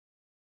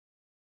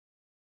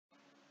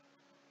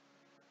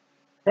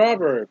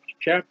Proverbs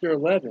chapter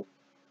 11,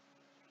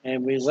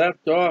 and we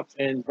left off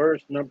in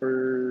verse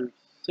number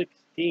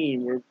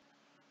 16.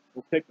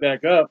 We'll pick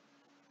back up.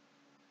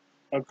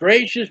 A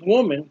gracious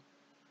woman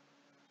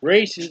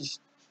graces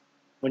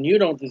when you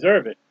don't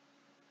deserve it,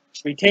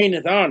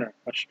 retaineth honor.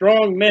 A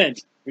strong man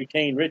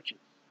retain riches.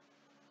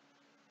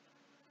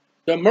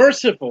 The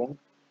merciful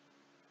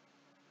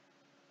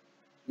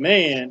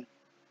man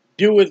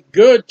doeth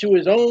good to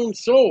his own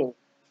soul,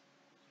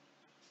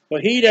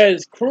 but he that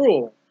is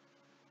cruel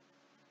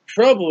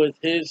troubleth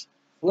his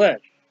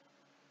flesh.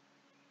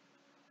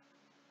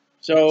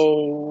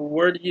 So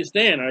where do you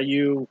stand? Are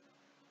you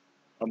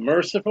a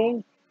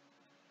merciful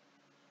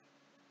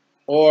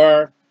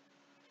or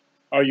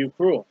are you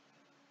cruel?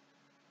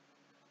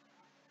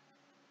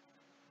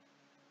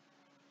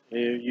 Are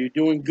you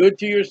doing good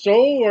to your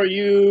soul or are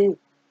you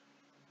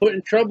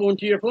putting trouble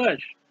into your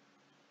flesh?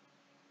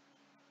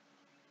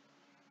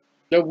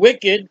 The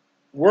wicked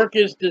work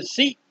is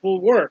deceitful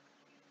work.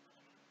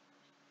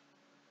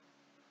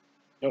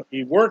 So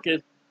he work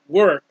is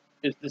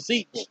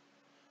deceitful.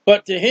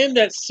 But to him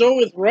that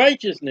soweth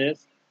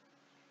righteousness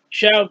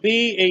shall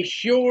be a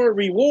sure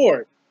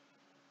reward.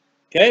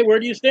 Okay, where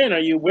do you stand?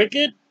 Are you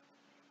wicked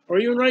or are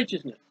you in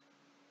righteousness?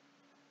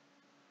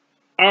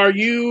 Are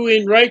you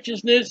in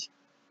righteousness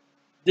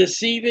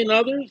deceiving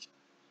others?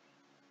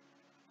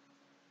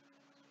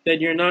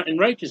 Then you're not in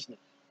righteousness.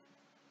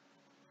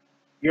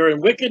 You're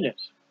in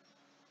wickedness.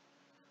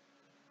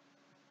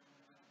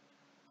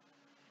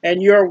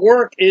 And your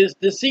work is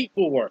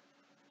deceitful work.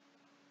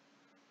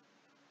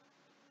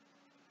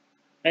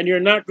 And you're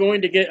not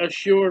going to get a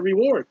sure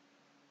reward.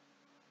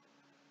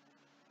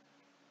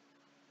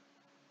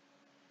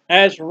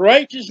 As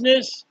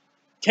righteousness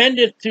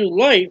tendeth to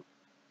life,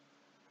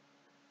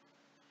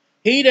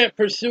 he that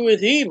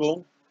pursueth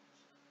evil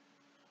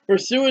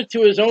pursueth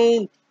to his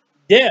own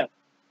death.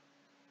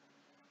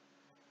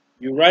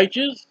 You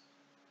righteous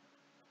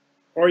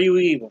or are you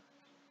evil?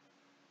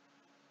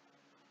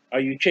 Are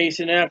you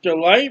chasing after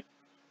life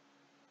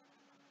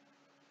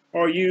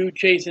or are you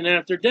chasing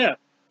after death?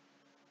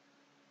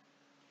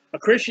 A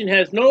Christian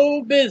has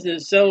no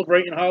business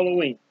celebrating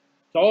Halloween.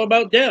 It's all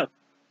about death.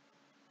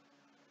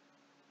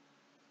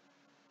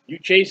 You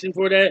chasing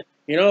for that,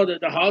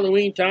 the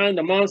Halloween time,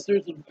 the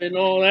monsters and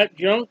all that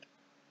junk?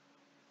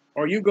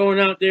 Or are you going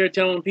out there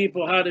telling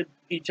people how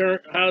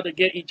to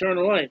get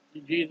eternal life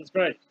in Jesus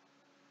Christ?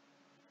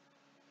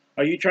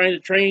 Are you trying to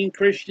train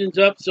Christians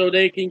up so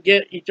they can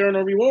get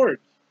eternal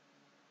rewards?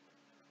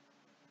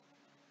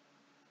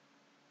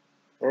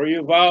 Or are you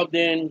involved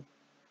in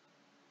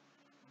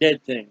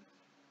dead things?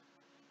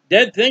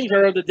 Dead things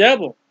are of the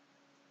devil.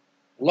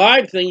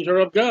 Live things are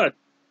of God.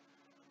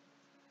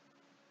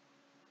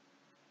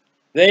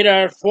 They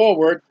that are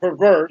forward,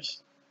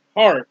 perverse,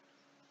 heart,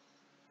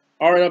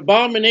 are an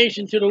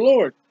abomination to the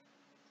Lord.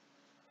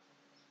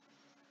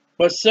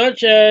 But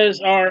such as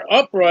are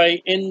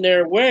upright in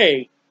their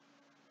way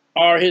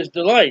are his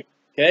delight.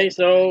 Okay,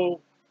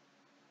 so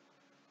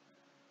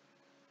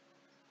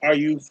are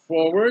you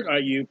forward? Are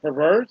you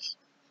perverse?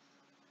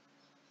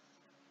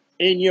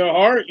 In your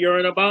heart, you're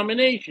an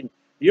abomination.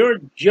 You're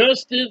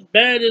just as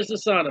bad as the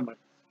sodomite.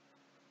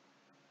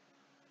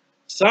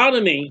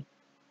 Sodomy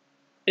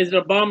is an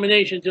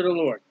abomination to the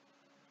Lord.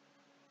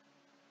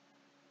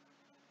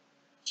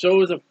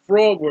 So is a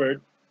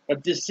froward, a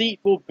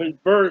deceitful,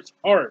 perverse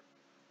heart.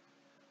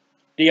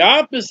 The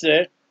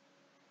opposite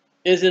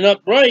is an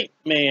upright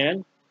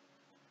man.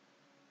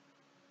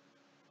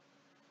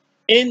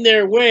 In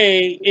their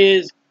way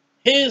is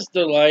his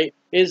delight,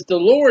 is the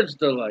Lord's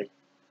delight.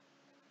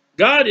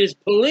 God is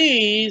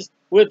pleased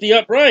with the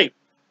upright.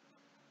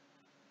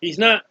 He's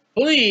not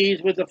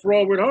pleased with the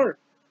froward heart.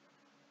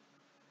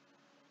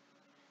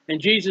 And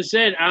Jesus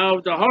said, out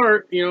of the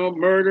heart,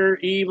 murder,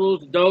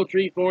 evils,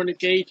 adultery,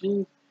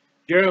 fornication.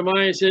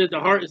 Jeremiah says the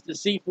heart is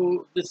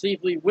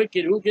deceitfully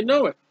wicked. Who can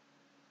know it?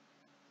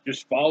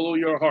 Just follow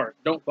your heart.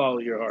 Don't follow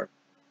your heart.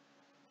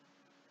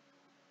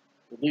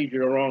 It'll lead you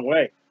the wrong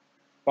way.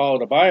 Follow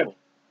the Bible.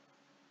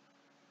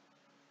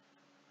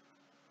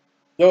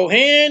 Though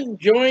hand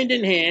joined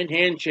in hand,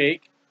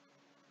 handshake.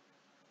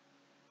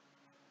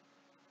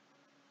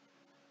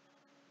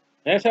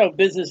 That's how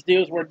business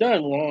deals were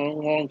done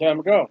long time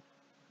ago.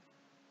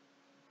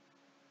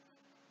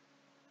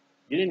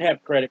 You didn't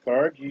have credit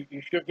cards.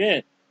 You shook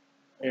hands.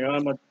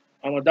 I'm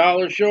a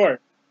dollar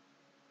short.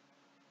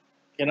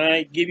 Can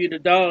I give you the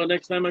dollar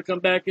next time I come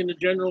back in the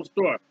general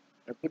store?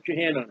 I put your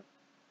hand on it.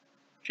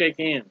 Shake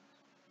hands.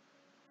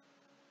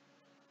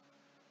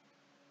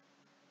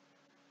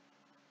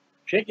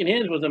 Shaking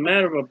hands was a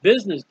matter of a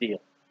business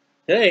deal.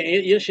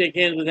 Today, you shake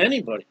hands with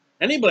anybody.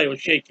 Anybody will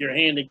shake your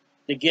hand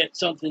to get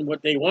something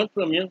what they want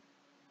from you.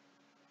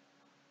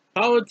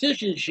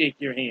 Politicians shake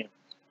your hand.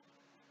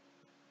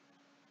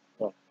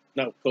 Well,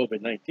 not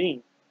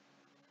COVID-19.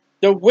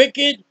 The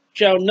wicked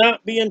shall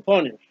not be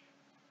unpunished.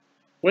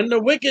 When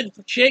the wicked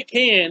shake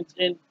hands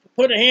and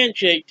put a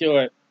handshake to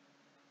it,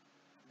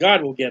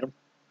 God will get them.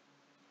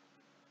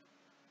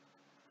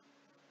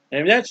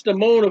 And if that's the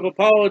moan of a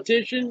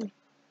politician,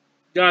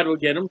 God will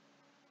get them.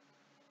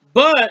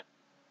 But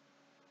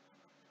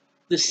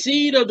the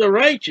seed of the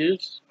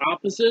righteous,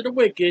 opposite of the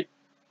wicked,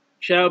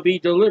 shall be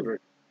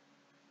delivered.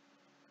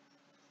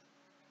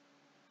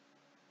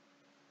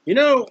 You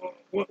know,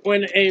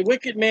 when a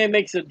wicked man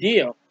makes a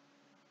deal,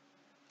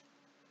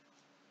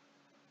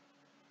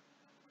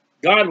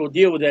 God will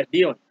deal with that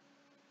deal.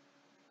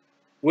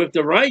 With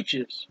the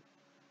righteous,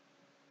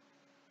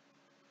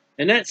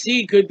 and that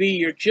seed could be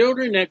your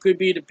children, that could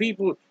be the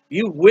people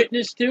you've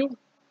witnessed to.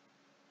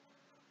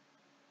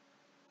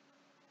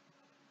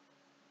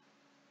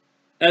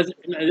 Now,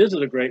 this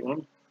is a great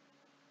one.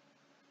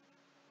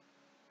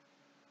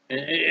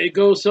 And it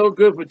goes so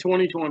good for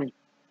 2020.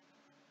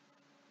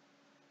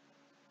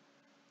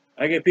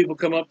 I get people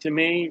come up to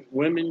me,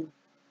 women,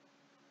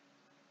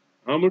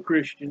 I'm a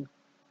Christian.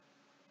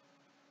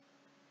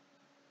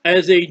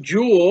 As a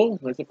jewel,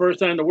 that's the first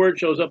time the word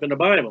shows up in the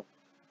Bible.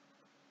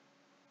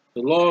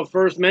 The law of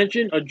first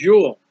mention, a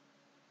jewel.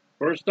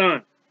 First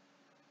time.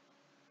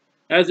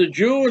 As a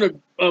jewel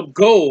of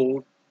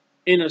gold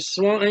in a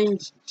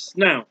swine's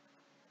snout.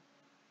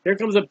 Here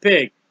comes a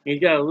pig. He's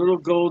got a little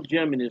gold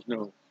gem in his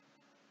nose.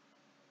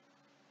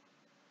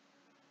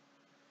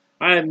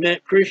 I have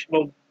met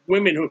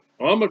women who,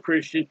 I'm a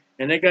Christian,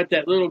 and they got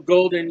that little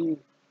golden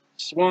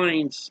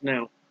swine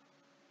snout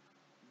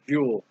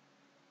jewel.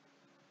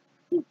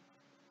 You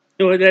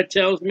know what that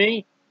tells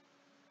me?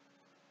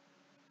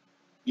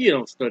 You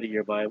don't study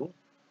your Bible.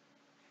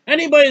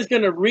 Anybody's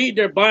going to read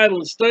their Bible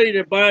and study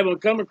their Bible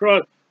and come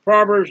across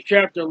Proverbs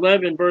chapter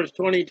 11, verse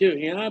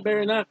 22. I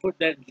better not put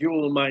that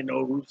jewel in my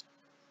nose.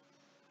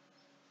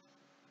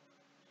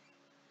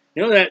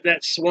 You know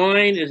that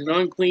swine is an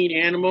unclean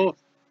animal.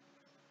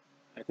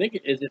 I think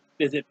is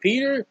it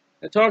Peter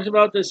that talks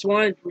about the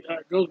swine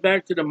goes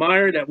back to the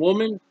mire, that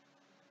woman,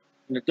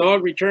 and the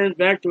dog returns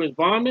back to his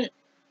vomit.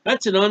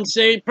 That's an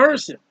unsaved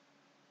person.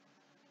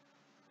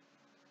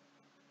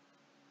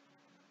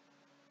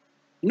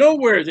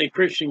 Nowhere is a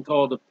Christian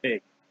called a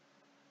pig.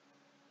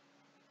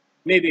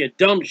 Maybe a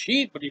dumb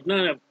sheep, but he's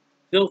not a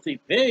filthy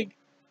pig.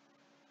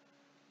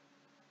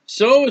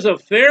 So is a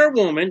fair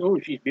woman. Oh,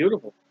 she's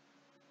beautiful.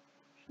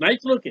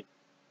 Nice looking.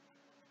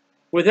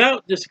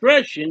 Without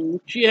discretion,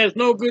 she has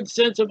no good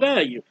sense of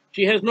value.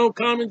 She has no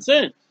common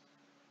sense.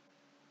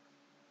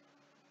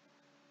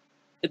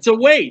 It's a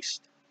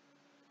waste.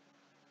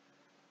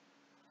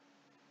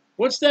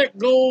 What's that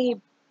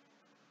gold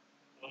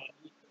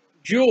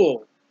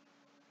jewel?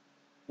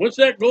 What's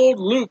that gold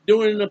loop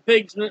doing in the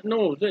pig's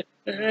nose? It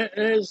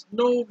has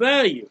no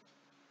value.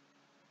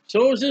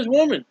 So is this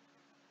woman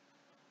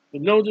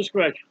with no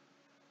discretion.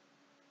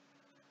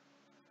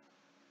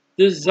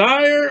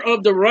 Desire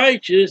of the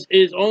righteous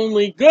is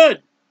only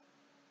good,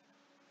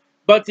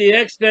 but the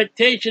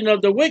expectation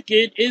of the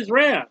wicked is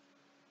wrath.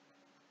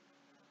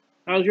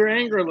 How's your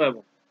anger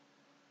level?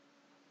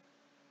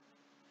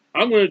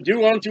 I'm going to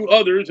do unto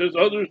others as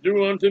others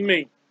do unto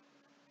me.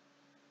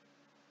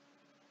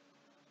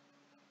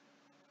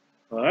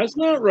 Well, that's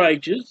not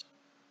righteous.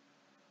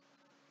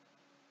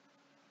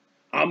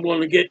 I'm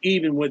going to get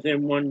even with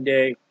him one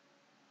day.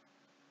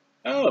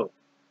 Oh.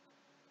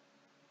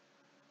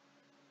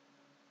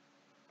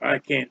 I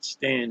can't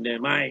stand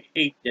them. I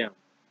hate them.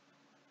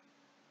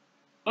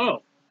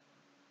 Oh.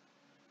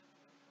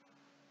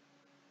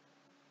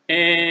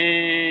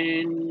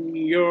 And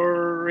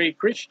you're a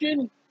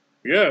Christian?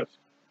 Yes.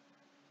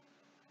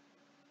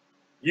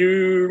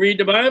 You read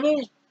the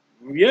Bible?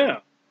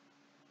 Yeah.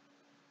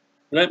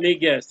 Let me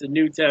guess, the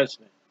New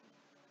Testament.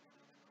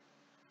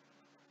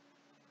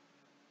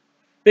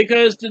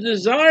 Because the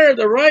desire of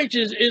the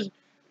righteous is,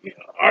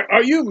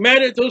 are you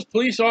mad at those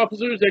police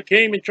officers that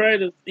came and tried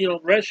to,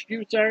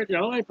 rescue you?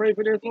 No, I pray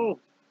for their souls.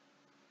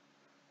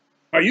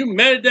 Are you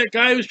mad at that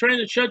guy who's trying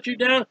to shut you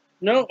down?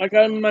 No, I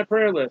got him on my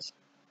prayer list.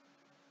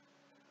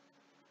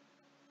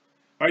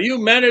 Are you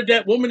mad at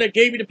that woman that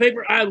gave you the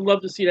paper? I'd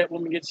love to see that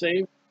woman get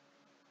saved.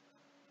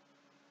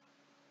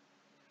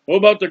 What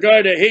about the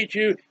guy that hates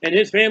you and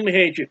his family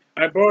hates you?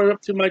 I brought it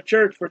up to my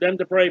church for them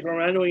to pray for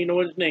him. I don't even know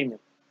what his name is.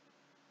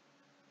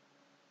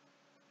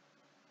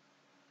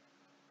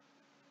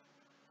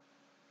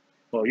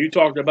 Well, you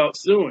talked about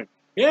suing.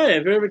 Yeah,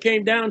 if it ever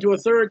came down to a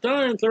third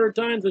time's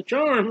the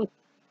charm.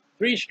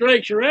 3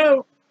 strikes, you're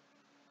out.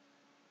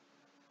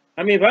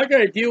 I mean, if I got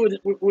to deal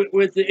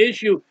with the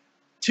issue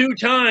 2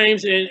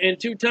 times and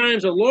 2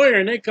 times a lawyer,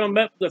 and they come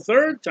back the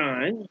 3rd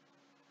time,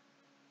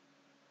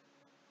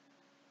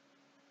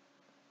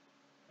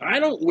 I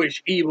don't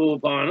wish evil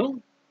upon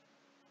them.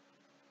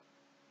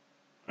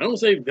 I don't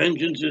say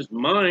vengeance is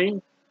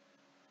mine.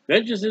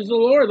 Vengeance is the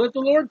Lord. Let the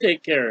Lord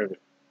take care of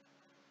it.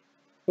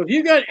 But if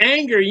you got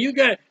anger, you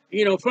got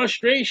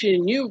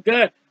frustration, you've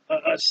got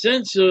a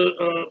sense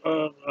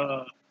of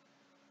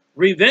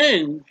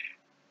revenge.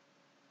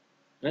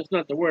 That's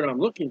not the word I'm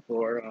looking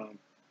for.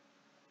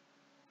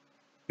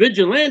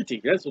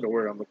 Vigilante. That's the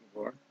word I'm looking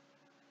for.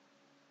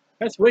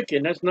 That's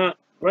wicked. That's not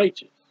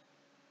righteous.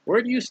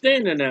 Where do you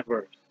stand in that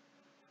verse?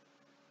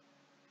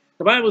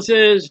 The Bible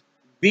says,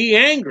 be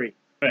angry.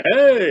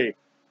 Hey,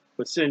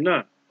 but sin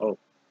not. Oh.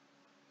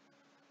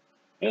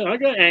 Yeah, I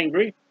got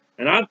angry.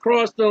 and I've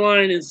crossed the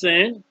line in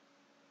sin,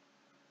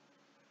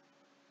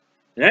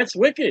 that's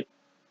wicked.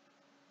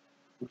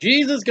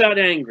 Jesus got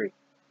angry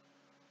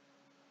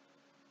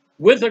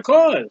with a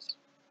cause.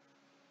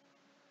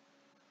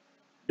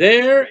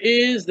 There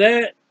is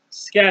that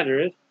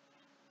scattereth,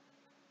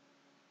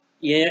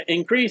 yet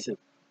increaseth.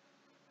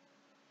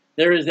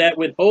 There is that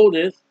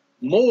withholdeth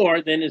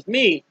more than is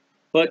meet,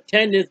 but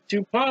tendeth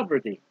to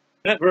poverty.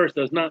 That verse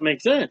does not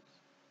make sense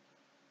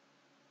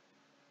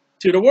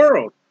to the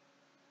world.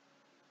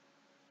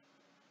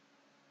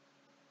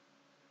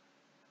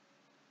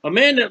 A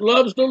man that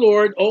loves the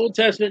Lord, Old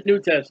Testament, New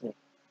Testament.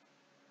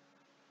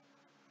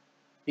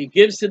 He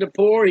gives to the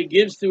poor, he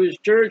gives to his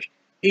church,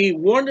 he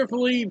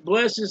wonderfully,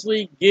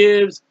 blessedly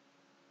gives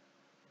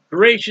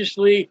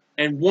graciously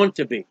and want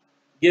to be.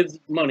 Gives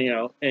money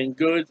out and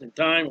goods and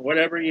time,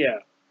 whatever he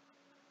has.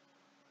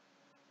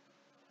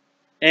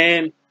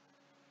 And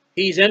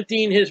he's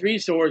emptying his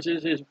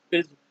resources,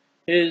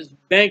 his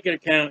bank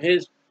account,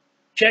 his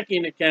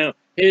checking account,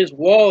 his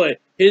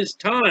wallet, his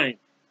time.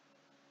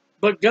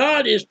 But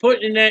God is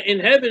putting that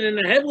in heaven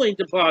in a heavenly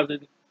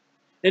deposit,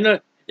 in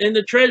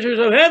the treasures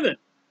of heaven.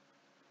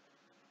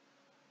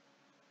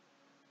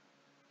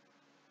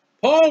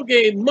 Paul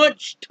gave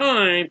much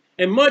time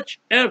and much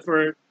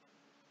effort,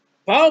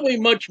 probably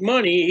much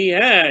money he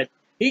had.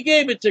 He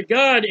gave it to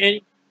God,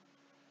 and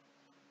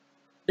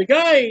the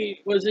guy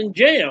was in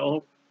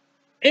jail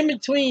in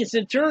between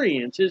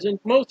centurions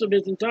most of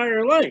his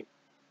entire life.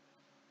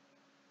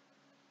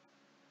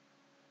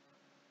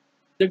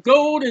 The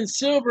gold and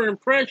silver and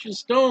precious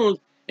stones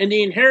and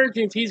the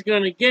inheritance he's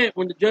going to get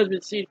when the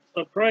judgment seat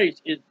of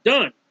Christ is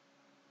done.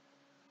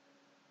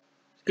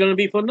 It's going to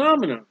be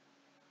phenomenal.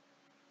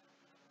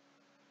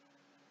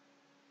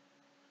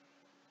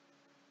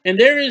 And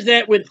there is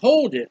that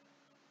withholdeth.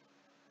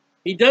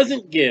 He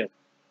doesn't give.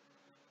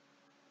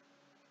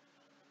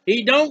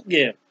 He don't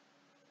give.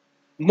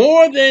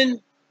 More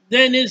than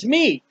is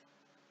meet.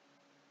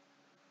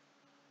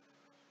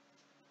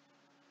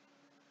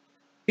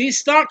 He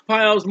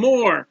stockpiles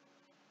more.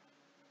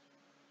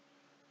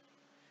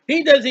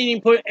 He doesn't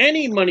even put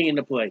any money in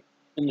the plate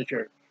in the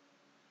church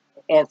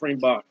offering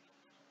box.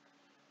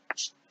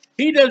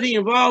 He doesn't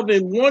involve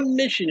in one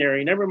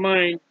missionary, never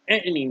mind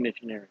any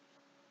missionary.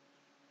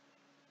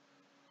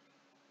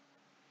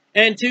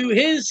 And to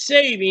his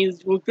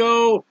savings will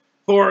go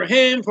for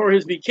him, for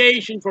his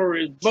vacation, for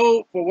his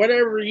boat, for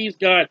whatever he's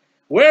got.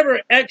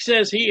 Whatever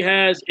excess he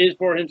has is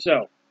for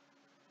himself.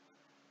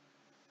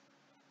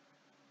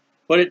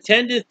 But it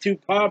tendeth to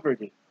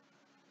poverty.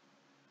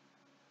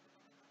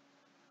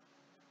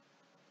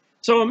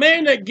 So a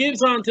man that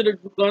gives unto the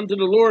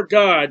Lord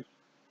God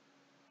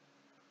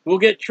will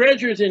get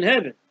treasures in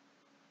heaven.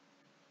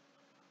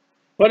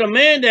 But a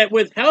man that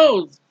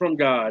withholds from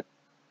God,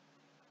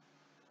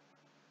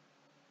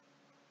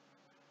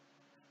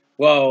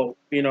 well,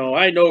 you know,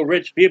 I know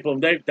rich people,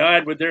 they've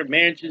died with their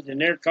mansions and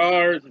their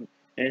cars and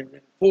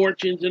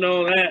fortunes and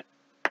all that.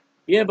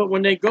 Yeah, but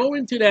when they go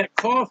into that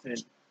coffin,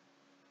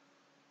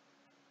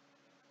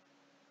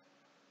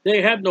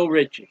 they have no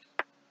riches.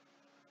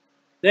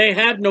 They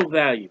have no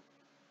value.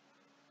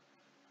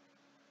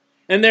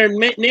 And their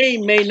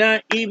name may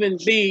not even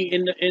be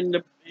in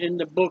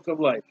the book of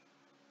life.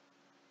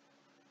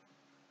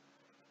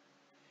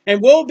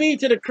 And woe be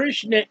to the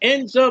Christian that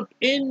ends up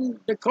in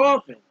the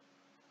coffin.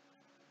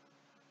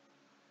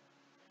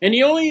 And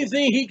the only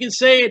thing he can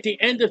say at the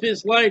end of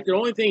his life, the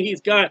only thing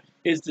he's got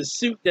is the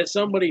suit that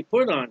somebody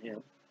put on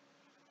him.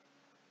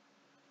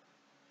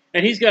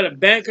 And he's got a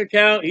bank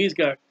account, he's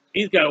got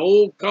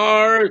old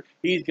cars,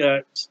 he's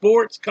got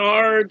sports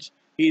cards,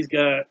 he's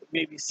got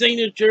maybe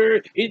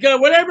signature, he's got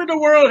whatever the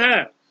world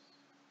has.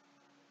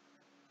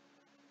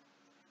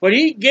 But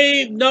he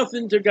gave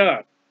nothing to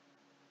God.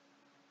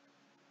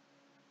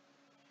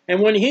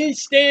 And when he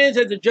stands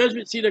at the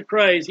judgment seat of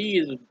Christ, he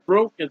is as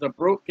broke as a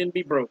broke can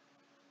be broke.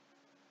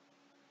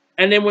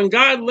 And then when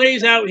God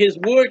lays out his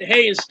wood,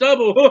 hay, and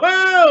stubble,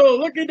 whoa,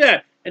 look at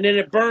that. And then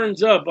it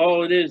burns up,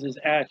 all it is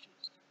ashes.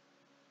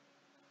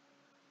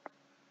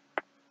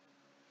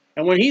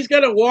 And when he's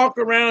got to walk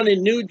around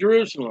in New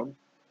Jerusalem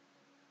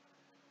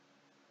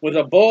with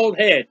a bald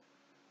head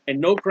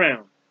and no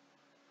crown.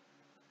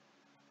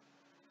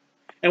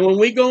 And when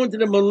we go into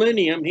the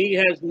millennium, he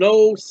has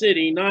no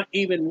city, not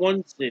even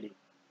one city.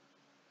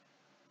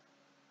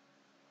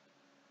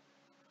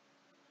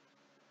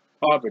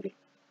 Poverty.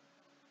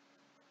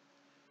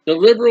 The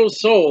liberal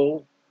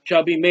soul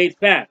shall be made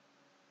fat,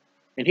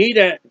 and he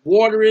that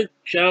watereth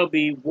shall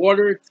be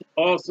watered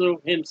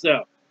also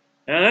himself.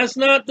 Now that's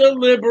not the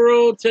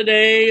liberal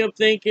today of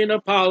thinking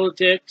of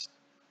politics.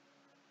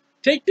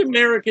 Take the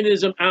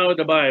Americanism out of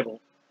the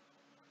Bible.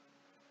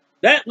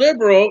 That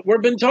liberal,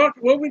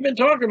 what we've been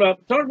talking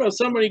about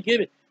somebody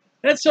giving.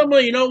 That's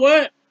somebody, you know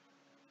what?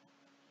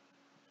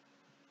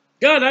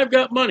 God, I've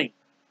got money.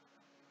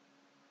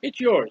 It's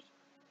yours.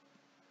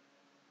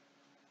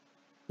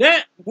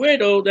 That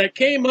widow that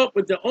came up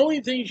with the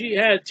only thing she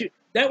had,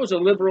 that was a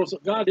liberal.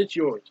 God, it's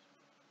yours.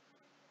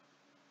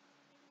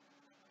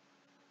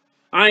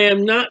 I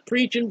am not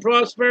preaching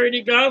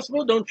prosperity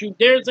gospel. Don't you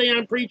dare say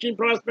I'm preaching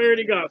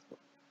prosperity gospel.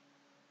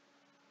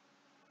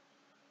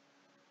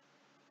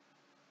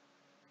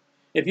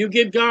 If you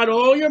give God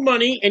all your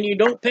money and you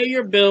don't pay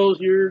your bills,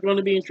 you're going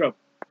to be in trouble.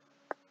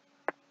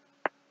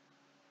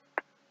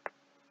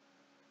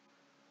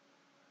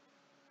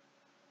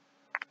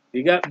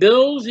 You got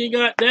bills, you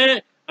got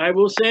that, I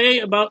will say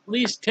about at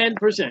least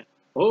 10%.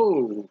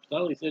 Oh,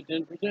 Sally said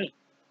 10%.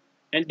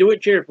 And do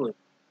it cheerfully.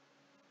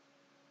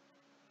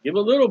 Give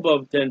a little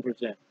above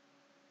 10%.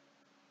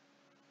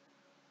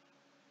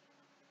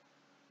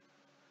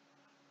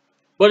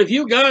 But if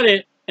you got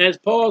it, as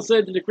Paul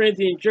said to the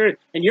Corinthian church,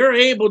 and you're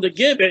able to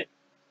give it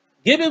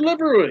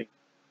liberally.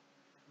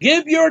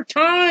 Give your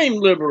time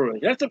liberally.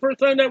 That's the first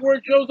time that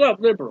word shows up,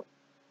 liberal.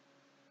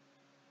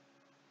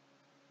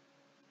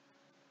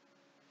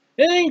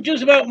 It ain't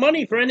just about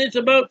money, friend. It's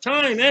about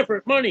time,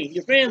 effort, money,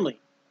 your family.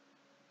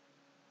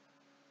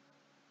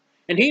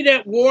 And he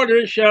that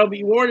waters shall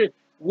be watered.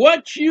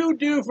 What you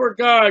do for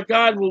God,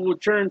 God will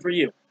return for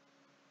you.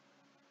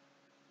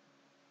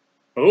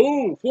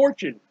 Oh,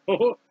 fortune.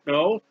 Oh,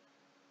 no.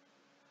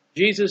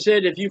 Jesus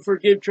said, if you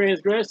forgive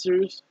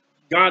transgressors,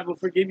 God will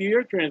forgive you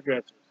your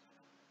transgressors.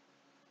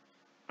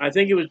 I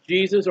think it was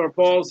Jesus or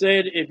Paul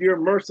said, if you're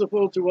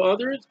merciful to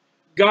others,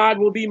 God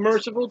will be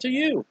merciful to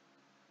you.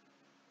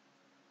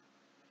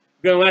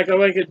 You're going to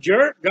like a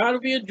jerk, God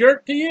will be a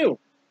jerk to you.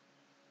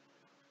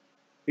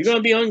 You're going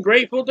to be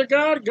ungrateful to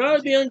God, God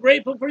will be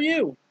ungrateful for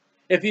you.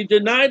 If you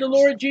deny the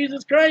Lord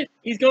Jesus Christ,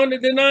 he's going to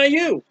deny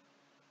you.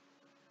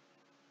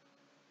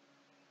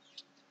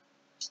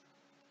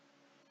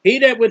 He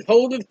that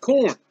withholdeth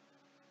corn,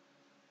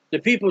 the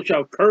people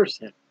shall curse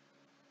him.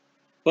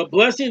 But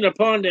blessing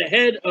upon the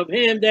head of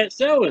him that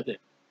selleth it.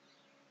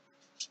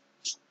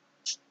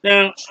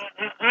 Now,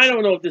 I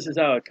don't know if this is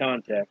out of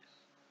context.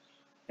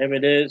 If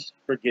it is,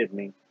 forgive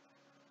me.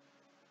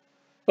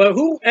 But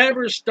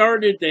whoever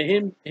started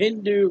the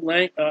Hindu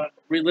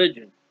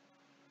religion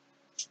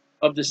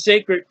of the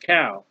sacred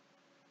cow,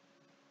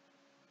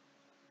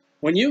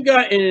 when you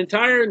got an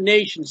entire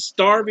nation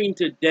starving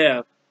to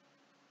death,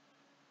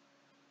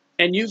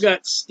 and you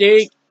got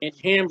steak and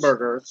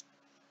hamburgers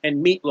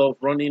and meatloaf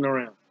running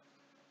around.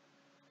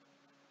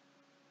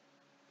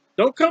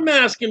 Don't come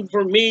asking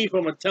for me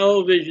from a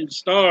television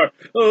star.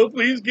 Oh,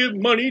 please give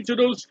money to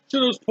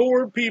those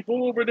poor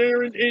people over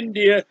there in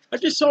India. I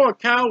just saw a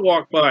cow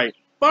walk by.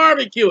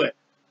 Barbecue it.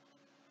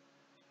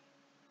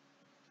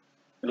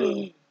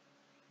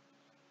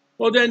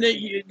 Well, then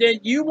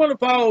you want to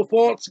follow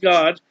false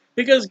gods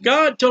because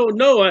God told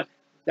Noah,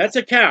 that's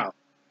a cow.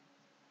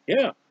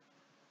 Yeah.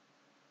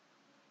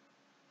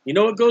 You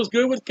know what goes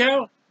good with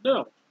cow?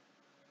 No.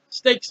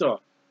 Steak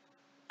sauce.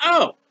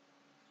 Oh.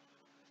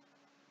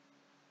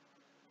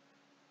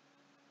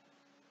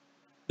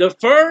 The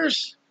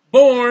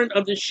firstborn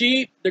of the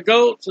sheep, the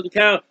goats, or the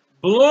cow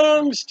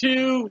belongs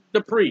to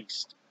the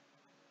priest.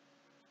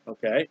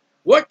 Okay.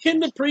 What can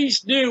the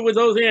priest do with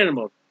those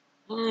animals?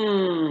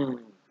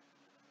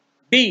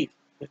 Beef,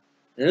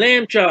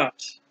 lamb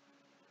chops.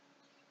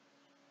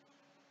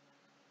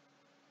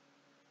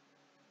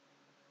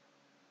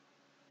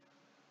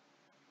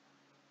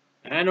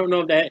 I don't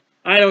know that.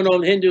 I don't know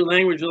the Hindu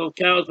language of those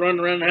cows running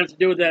around and have to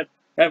do with that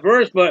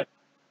verse, but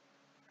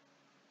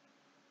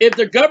if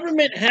the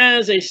government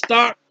has a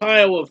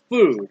stockpile of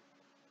food,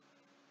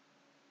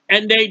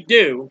 and they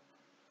do,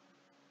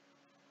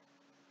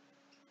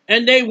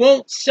 and they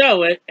won't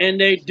sell it,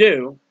 and they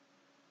do,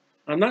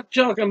 I'm not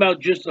talking about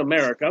just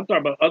America, I'm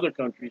talking about other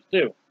countries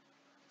too.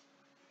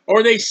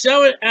 Or they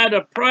sell it at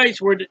a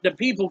price where the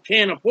people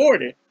can't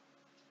afford it,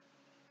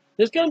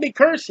 there's going to be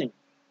cursing.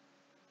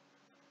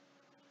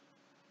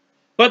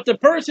 But the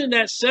person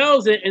that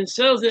sells it and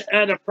sells it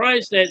at a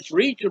price that's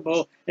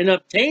reachable and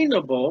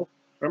obtainable,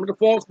 remember the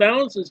false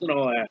balances and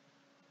all that,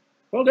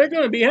 well, they're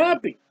going to be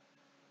happy.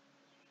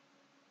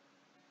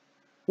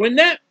 When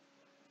that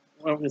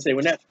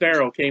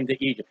Pharaoh came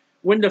to Egypt,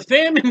 when the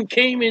famine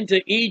came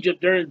into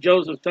Egypt during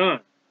Joseph's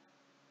time,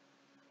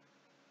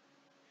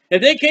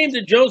 if they came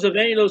to Joseph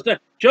any of those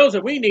times,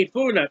 Joseph, we need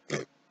food now.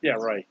 Yeah,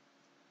 right.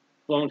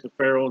 Belongs to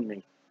Pharaoh and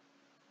me.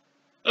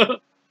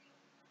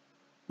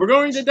 We're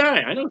going to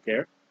die. I don't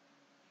care.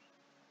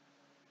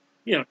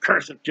 You know,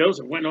 curse if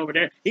Joseph went over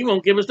there. He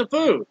won't give us the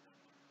food.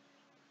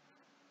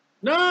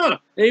 No.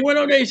 And he went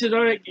over there. He said,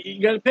 all right,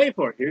 you got to pay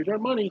for it. Here's our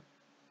money.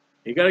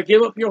 You got to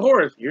give up your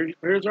horse.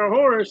 Here's our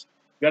horse.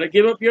 You got to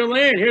give up your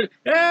land. Here's,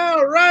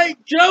 all right,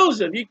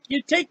 Joseph,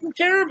 you're taking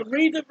care of it.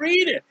 Read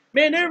it.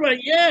 Man,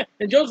 everybody, yeah.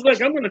 And Joseph's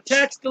like, I'm going to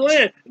tax the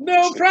land.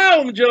 No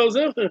problem,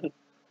 Joseph.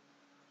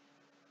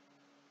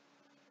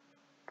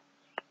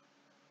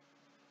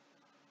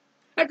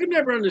 I could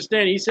never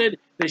understand. He said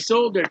they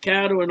sold their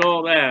cattle and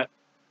all that.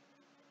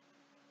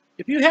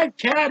 If you had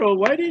cattle,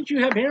 why didn't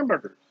you have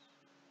hamburgers?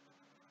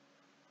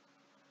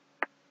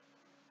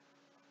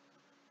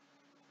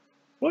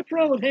 What's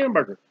wrong with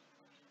hamburgers?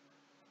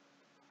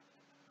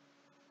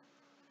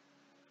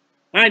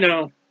 I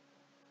know.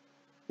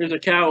 There's a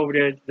cow over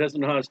there that doesn't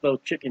know how to spell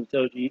chicken,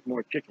 tells you eat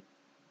more chicken.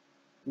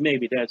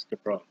 Maybe that's the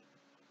problem.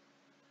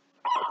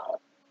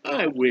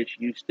 I wish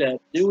you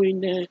stopped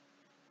doing that.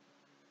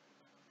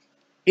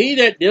 He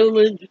that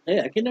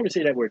I can never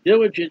say that word,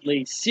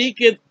 diligently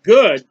seeketh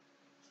good,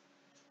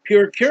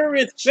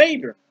 procureth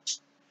favor.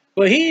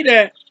 But he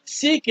that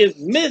seeketh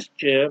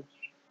mischief,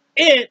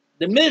 the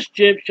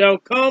mischief shall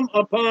come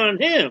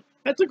upon him.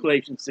 That's a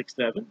Galatians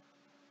 6:7.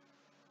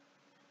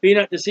 Be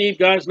not deceived,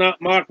 God is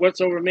not mocked.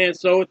 Whatsoever man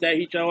soweth, that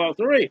he shall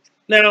also reap.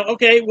 Now,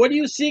 okay, what do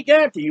you seek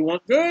after? You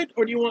want good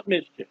or do you want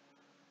mischief?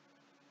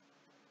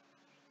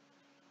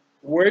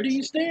 Where do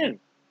you stand?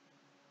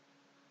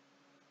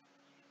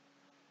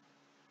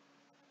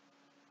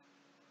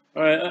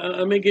 All right,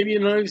 I'm going to give you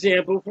another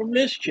example for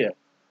mischief.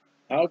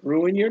 How to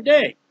ruin your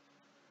day.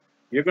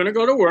 You're going to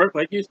go to work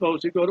like you're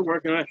supposed to go to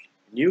work, and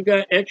you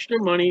got extra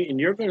money, and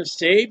you're going to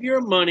save your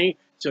money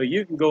so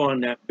you can go on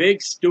that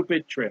big,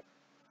 stupid trip.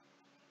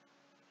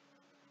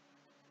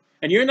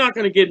 And you're not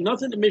going to give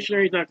nothing to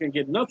missionaries, not going to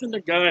give nothing to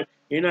God.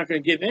 You're not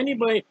going to give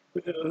anybody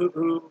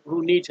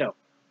who needs help.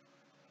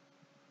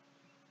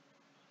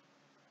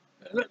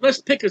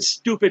 Let's pick a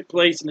stupid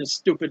place and a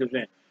stupid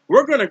event.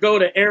 We're going to go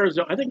to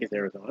Arizona. I think it's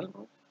Arizona. I don't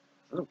know.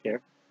 I don't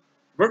care.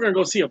 We're going to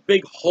go see a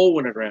big hole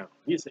in the ground.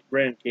 He's at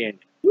Grand Canyon.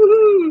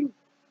 Woohoo!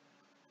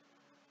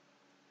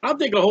 I'll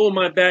dig a hole in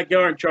my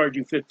backyard and charge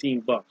you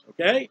 $15,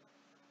 okay?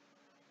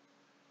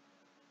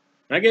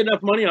 When I get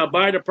enough money, I'll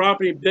buy the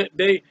property,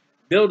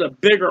 build a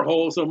bigger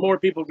hole so more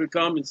people could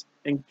come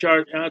and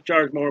I'll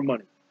charge more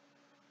money.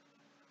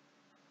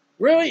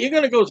 Really? You're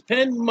going to go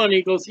spend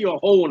money, go see a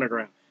hole in the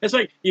ground. It's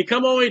like you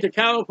come all the way to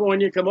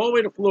California, come all the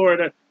way to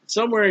Florida,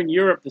 somewhere in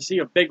Europe to see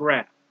a big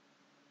rat.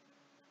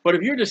 But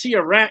if you're to see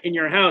a rat in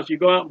your house, you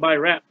go out and buy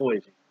rat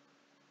poison.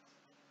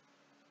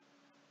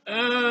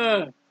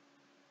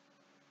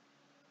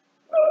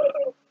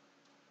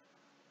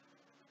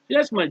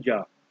 That's my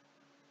job.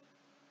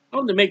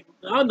 I'm to make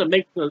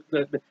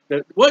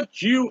the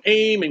what you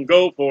aim and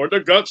go for, the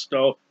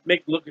gusto,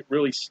 look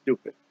really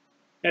stupid.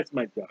 That's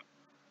my job.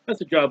 That's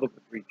the job of a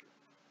preacher.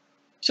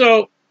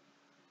 So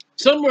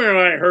somewhere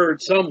I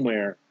heard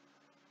somewhere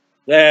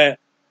that,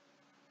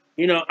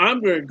 you know,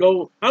 I'm going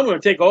to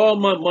take all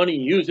my money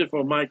and use it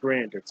for my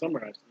granddaughter.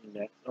 Somewhere I've seen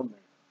that somewhere.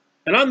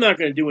 And I'm not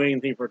going to do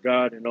anything for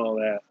God and all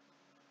that.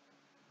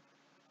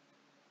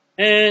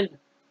 And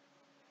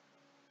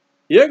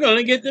you're going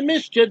to get the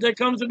mischief that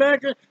comes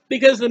back,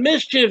 because the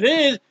mischief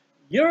is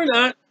you're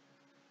not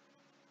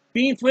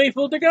being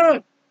faithful to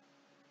God.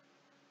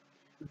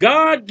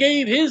 God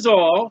gave his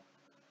all,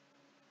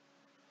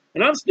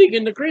 and I'm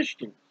speaking to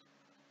Christians.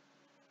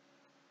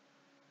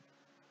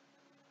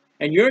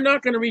 And you're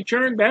not going to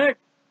return back.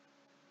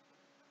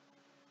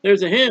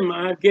 There's a hymn,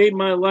 I gave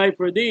my life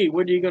for thee.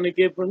 What are you going to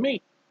give for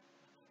me?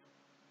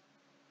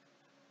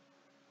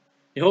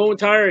 The whole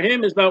entire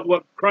hymn is about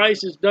what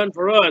Christ has done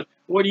for us.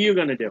 What are you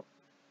going to do?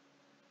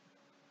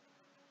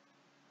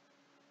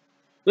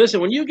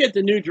 Listen, when you get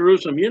to New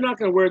Jerusalem, you're not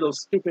going to wear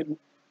those stupid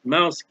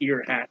mouse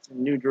ear hats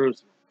in New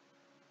Jerusalem.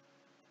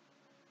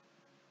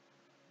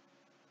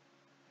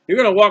 You're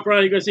going to walk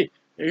around, you're going to see,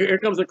 here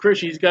comes a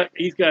Christian,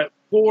 he's got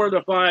 4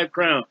 to 5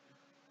 crowns.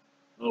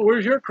 Oh,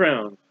 where's your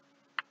crown?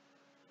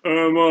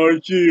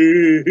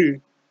 MRG.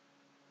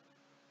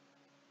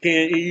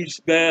 Can't you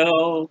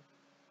spell?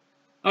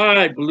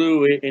 I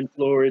blew it in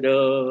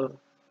Florida.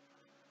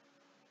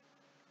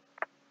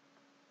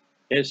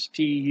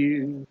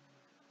 STUPID.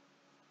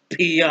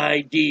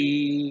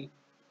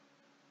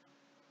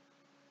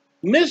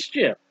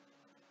 Mischief.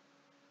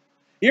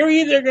 You're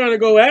either going to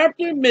go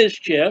after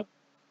mischief,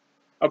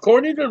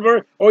 according to the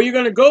verse, or you're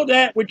going to go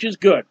that which is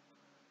good.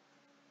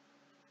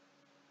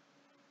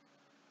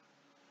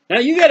 Now,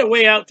 you got to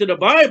weigh out to the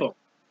Bible,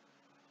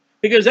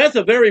 because that's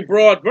a very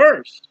broad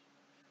verse.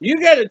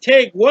 You got to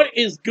take what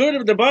is good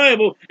of the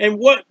Bible and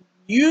what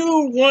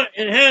you want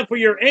and have for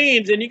your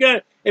aims, and you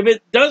got, if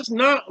it does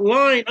not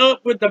line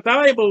up with the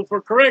Bible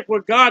for correct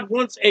what God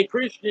wants a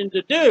Christian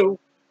to do,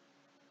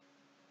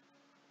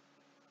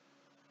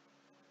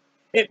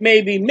 it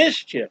may be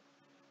mischief.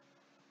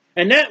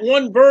 And that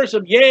one verse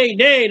of yea,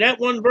 nay, that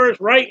one verse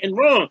right and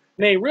wrong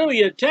may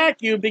really attack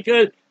you,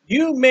 because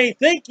you may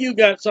think you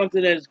got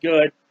something that's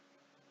good,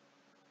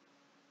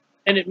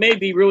 and it may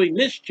be really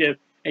mischief,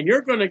 and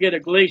you're going to get a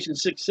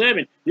Galatians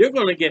 6:7. You're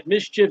going to get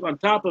mischief on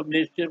top of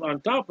mischief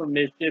on top of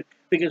mischief,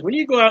 because when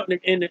you go out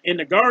in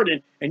the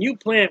garden and you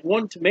plant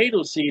one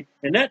tomato seed,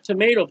 and that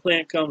tomato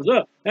plant comes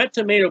up, that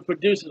tomato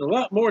produces a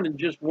lot more than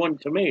just one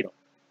tomato.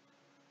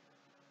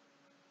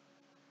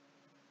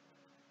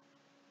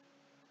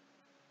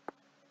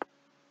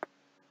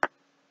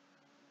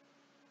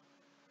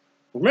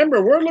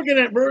 Remember, we're looking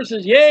at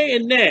verses yea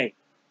and nay.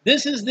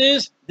 This is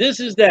this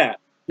is that.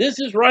 This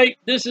is right,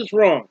 this is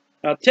wrong.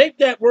 Now take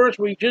that verse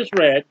we just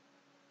read.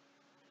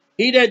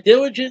 He that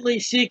diligently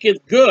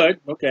seeketh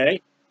good,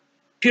 okay,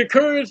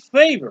 procureth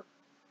favor.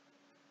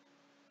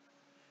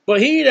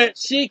 But he that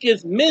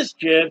seeketh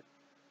mischief,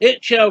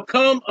 it shall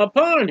come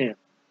upon him.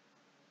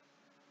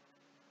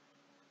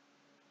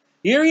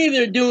 You're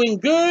either doing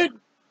good,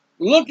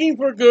 looking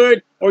for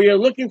good, or you're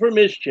looking for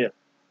mischief.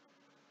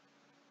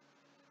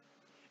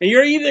 And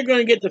you're either going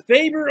to get the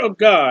favor of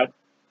God,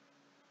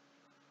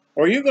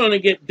 or you're going to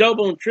get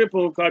double and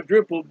triple and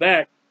quadruple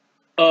back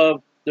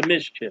of the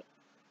mischief.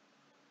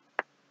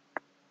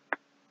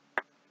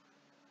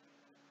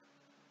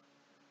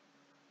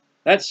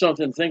 That's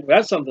something to think about.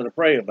 That's something to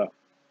pray about.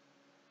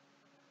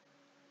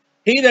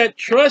 He that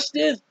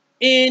trusteth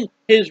in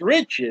his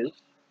riches,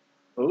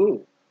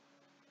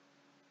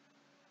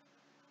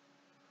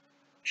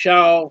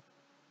 shall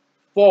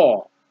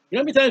fall. You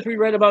know how many times we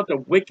read about the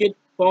wicked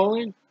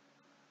falling?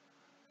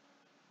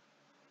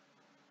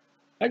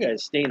 I got a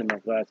stain in my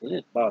glasses.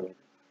 It's bothering me.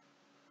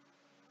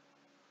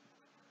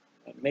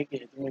 I'm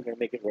going to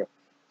make it work.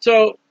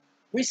 So,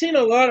 we've seen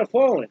a lot of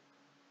falling.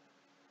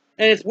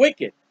 And it's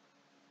wicked.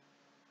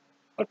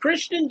 A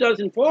Christian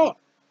doesn't fall.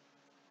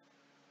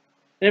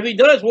 And if he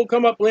does, we'll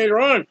come up later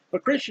on. If a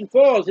Christian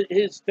falls,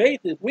 his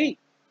faith is weak.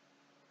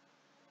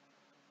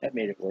 That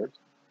made it worse.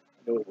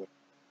 I know it would.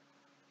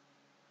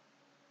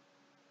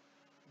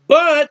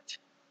 But,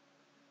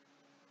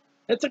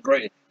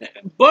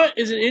 but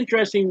is an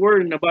interesting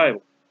word in the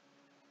Bible.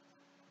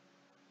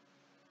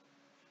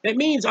 It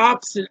means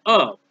opposite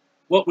of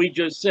what we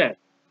just said.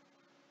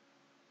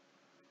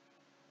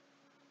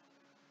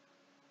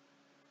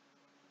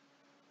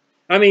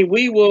 I mean,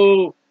 we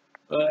will,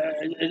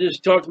 I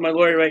just talked to my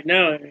lawyer right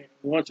now. He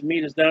wants to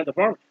meet us down at the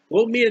farm.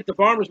 We'll meet at the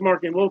farmer's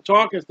market and we'll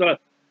talk and stuff.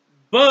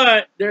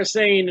 But they're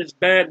saying it's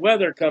bad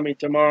weather coming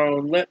tomorrow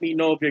and let me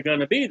know if you're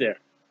going to be there.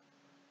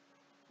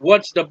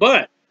 What's the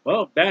but?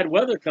 Well, bad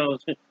weather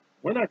comes.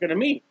 We're not going to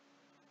meet.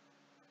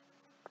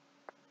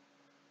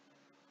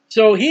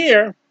 So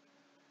here,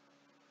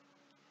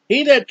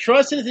 he that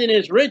trusteth in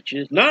his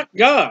riches, not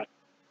God,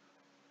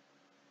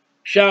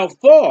 shall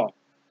fall.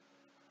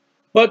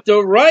 But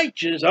the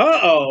righteous,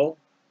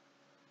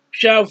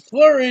 shall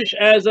flourish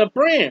as a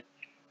branch.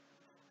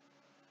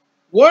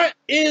 What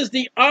is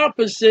the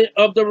opposite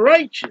of the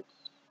righteous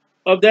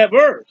of that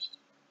verse?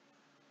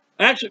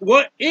 Actually,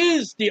 what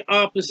is the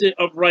opposite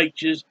of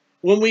righteous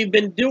when we've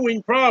been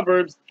doing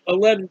Proverbs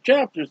 11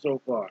 chapters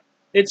so far?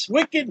 It's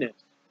wickedness.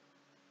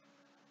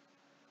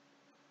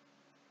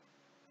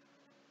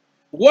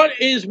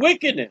 What is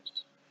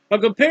wickedness? Now,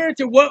 compared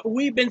to what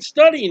we've been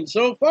studying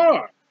so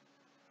far,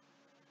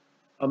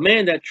 a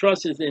man that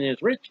trusteth in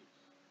his riches.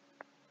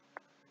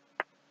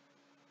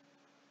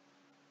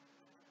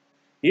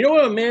 You know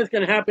what a man's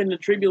going to happen in the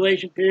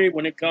tribulation period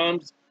when it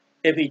comes?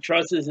 If he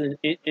trusts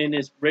in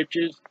his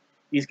riches,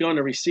 he's going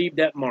to receive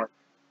that mark.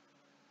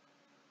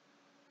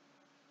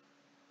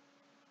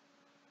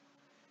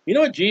 You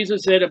know what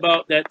Jesus said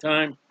about that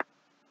time?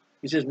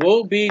 He says,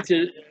 woe be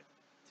to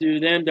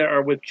them that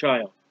are with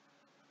child.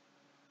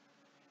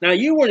 Now,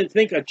 you wouldn't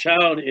think a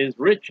child is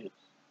riches.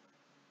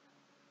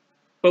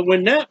 But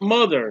when that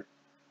mother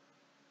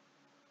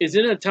is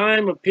in a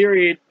time of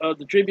period of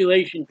the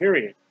tribulation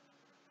period,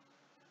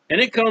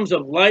 and it comes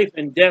of life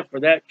and death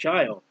for that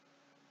child,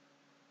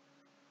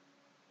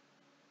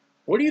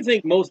 what do you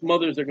think most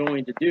mothers are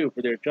going to do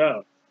for their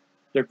child?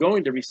 They're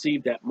going to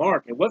receive that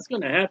mark. And what's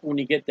going to happen when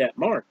you get that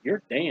mark?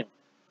 You're damned.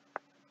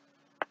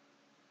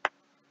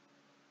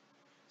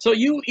 So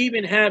you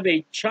even have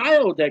a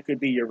child that could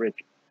be your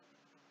riches.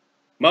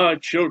 My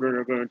children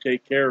are going to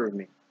take care of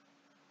me.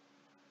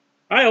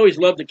 I always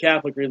loved the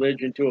Catholic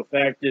religion to a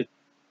fact that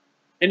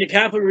in the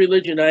Catholic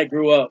religion I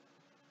grew up,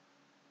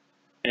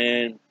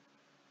 and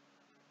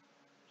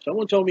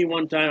someone told me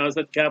one time, I was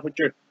at the Catholic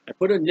church, I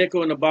put a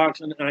nickel in the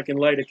box and I can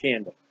light a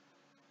candle.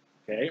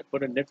 Okay, I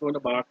put a nickel in the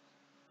box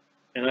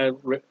and I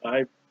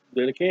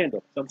lit a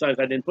candle. Sometimes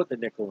I didn't put the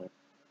nickel in.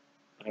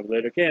 I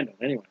lit a candle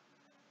anyway.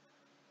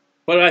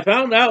 But I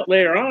found out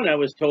later on, I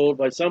was told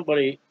by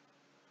somebody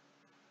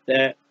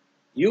that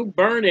you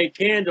burn a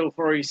candle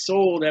for a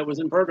soul that was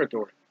in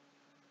purgatory.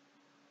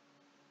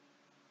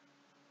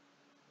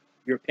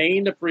 You're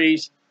paying the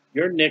priest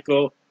your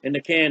nickel and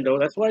the candle.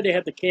 That's why they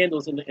have the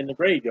candles in the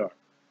graveyard.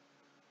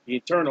 The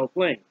eternal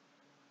flame.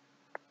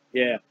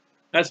 Yeah.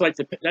 That's like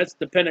that's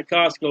the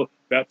Pentecostal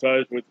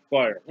baptized with the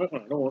fire.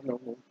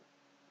 No.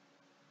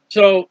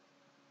 So,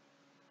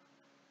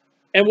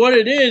 and what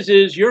it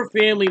is your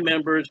family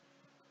members,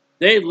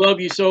 they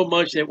love you so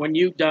much that when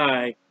you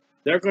die,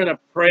 they're going to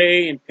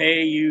pray and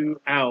pay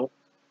you out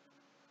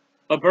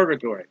of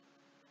purgatory.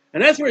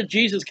 And that's where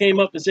Jesus came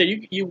up and said,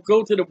 you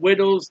go to the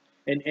widows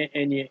and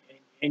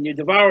you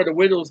devour the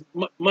widows'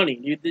 money.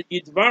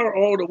 You devour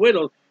all the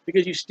widows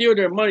because you steal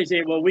their money,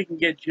 saying, well, we can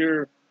get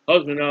your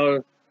husband out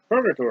of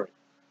purgatory.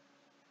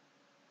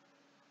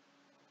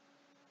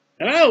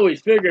 And I always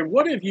figured,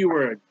 what if you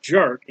were a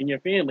jerk and your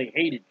family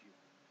hated you?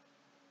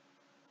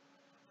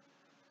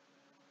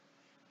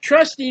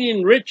 Trusting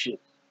in riches.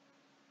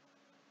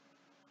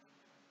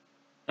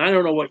 I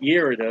don't know what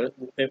year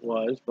it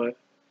was, but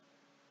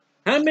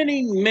how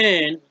many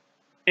men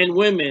and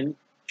women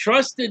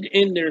trusted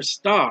in their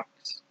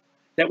stocks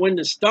that when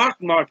the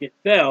stock market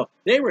fell,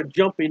 they were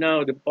jumping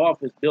out of the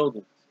office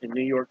buildings in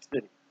New York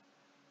City?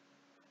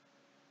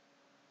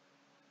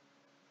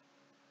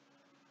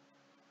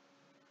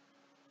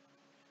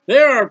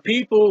 There are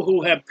people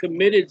who have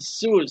committed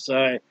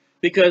suicide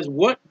because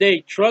what they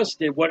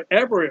trusted,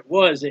 whatever it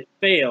was, it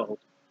failed.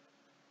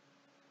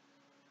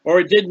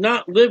 or did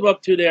not live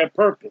up to their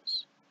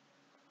purpose.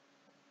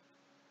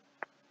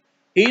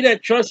 He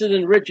that trusteth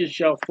in riches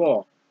shall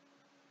fall.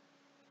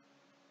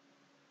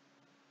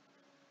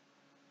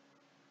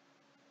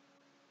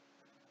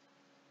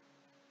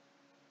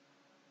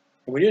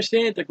 When you're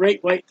standing at the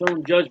great white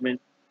throne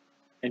judgment,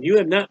 and you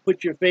have not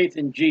put your faith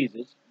in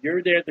Jesus,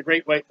 you're there at the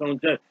great white throne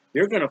judgment,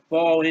 you're going to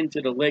fall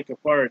into the lake of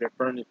fire that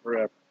burneth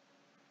forever.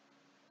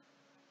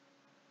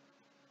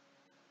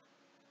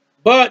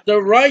 But the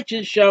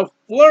righteous shall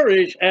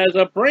flourish as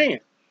a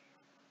branch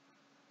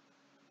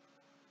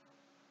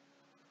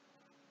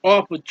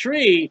off a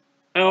tree,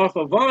 off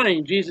a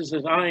vine. Jesus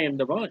says, I am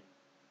the vine.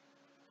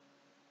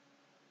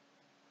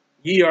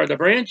 Ye are the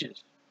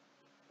branches.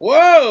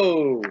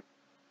 Whoa!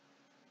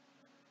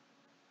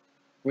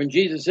 When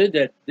Jesus said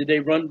that, did they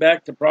run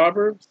back to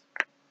Proverbs?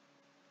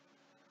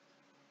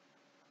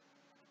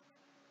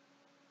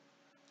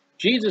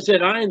 Jesus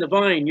said, I am the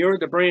vine, you're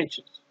the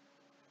branches.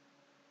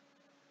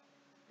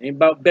 Ain't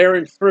about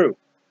bearing fruit.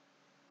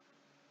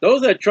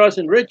 Those that trust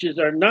in riches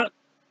are not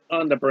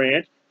on the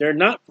branch. They're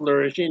not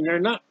flourishing. They're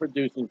not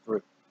producing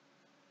fruit.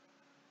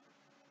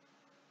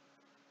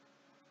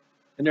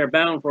 And they're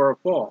bound for a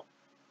fall.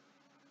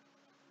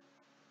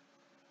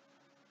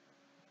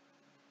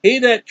 He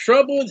that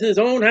troubleth his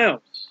own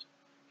house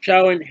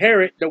shall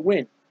inherit the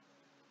wind,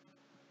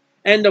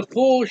 and the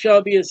fool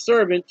shall be a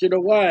servant to the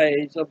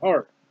wise of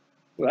heart.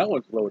 Well, that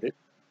one's loaded.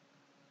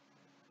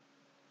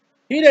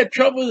 He that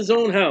troubleth his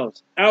own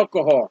house,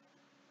 alcohol,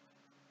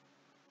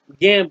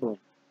 gambling,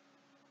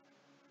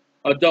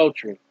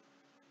 adultery,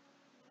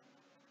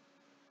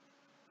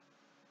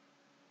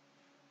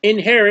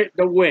 inherit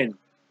the wind.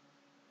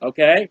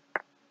 Okay?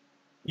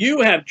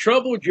 You have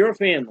troubled your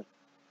family.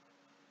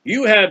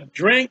 You have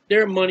drank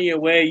their money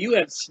away. You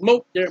have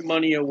smoked their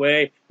money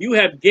away. You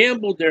have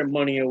gambled their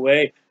money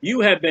away.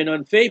 You have been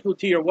unfaithful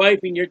to your wife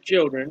and your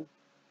children,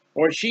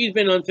 or she's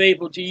been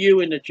unfaithful to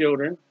you and the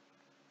children.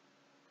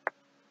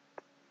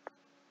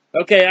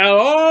 Okay, out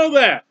of all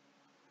that,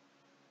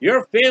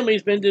 your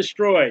family's been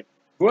destroyed.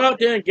 Go out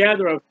there and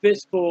gather a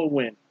fistful of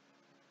wind.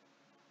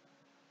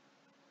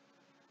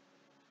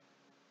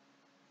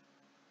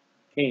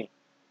 Can't.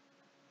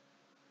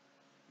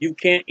 You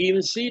can't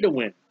even see the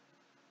wind.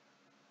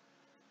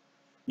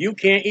 You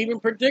can't even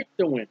predict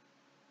the wind.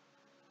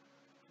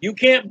 You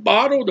can't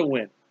bottle the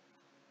wind.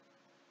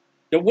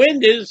 The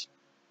wind is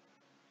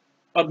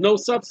of no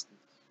substance.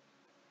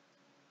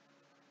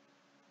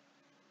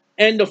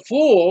 And the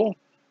fool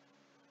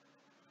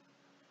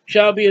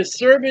shall be a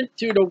servant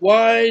to the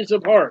wise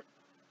of heart.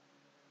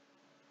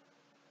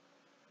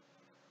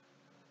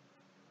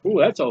 Ooh,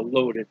 that's a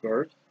loaded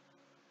verse.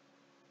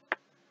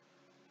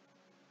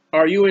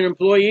 Are you an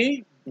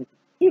employee?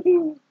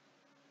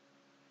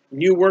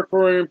 You work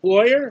for an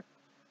employer?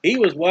 He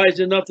was wise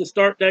enough to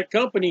start that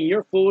company.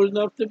 You're foolish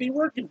enough to be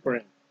working for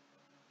him.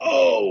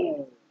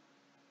 Oh,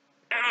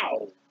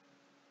 ow.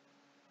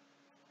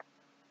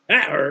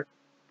 That hurt.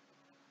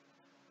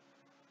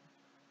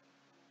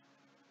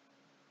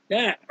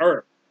 That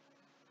hurt.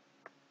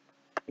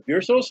 If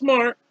you're so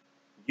smart,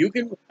 you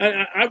can.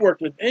 I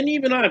worked with, and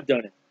even I've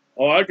done it.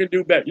 Oh, I can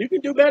do better. You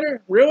can do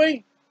better?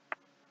 Really?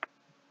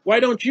 Why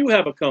don't you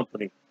have a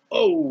company?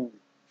 Oh,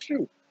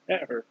 shoot,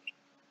 that hurts.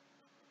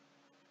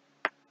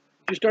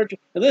 You start.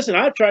 And listen,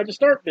 I tried to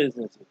start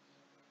businesses,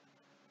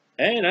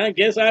 and I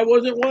guess I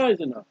wasn't wise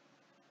enough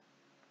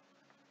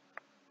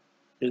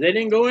because they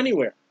didn't go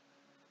anywhere.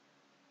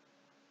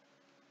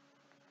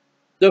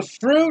 The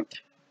fruit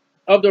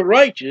of the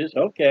righteous,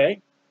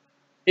 okay,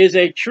 is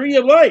a tree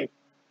of life.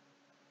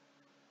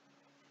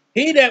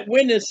 He that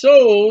winneth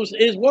souls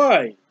is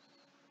wise.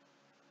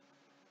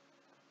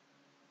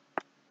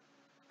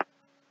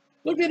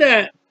 Look at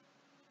that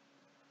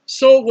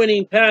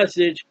soul-winning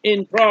passage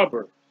in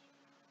Proverbs.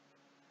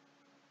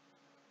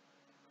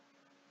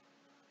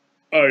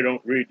 I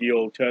don't read the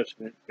Old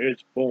Testament.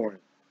 It's boring.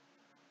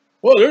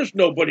 Well, there's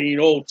nobody in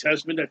the Old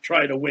Testament that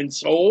tried to win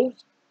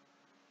souls.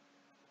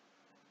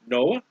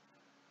 Noah?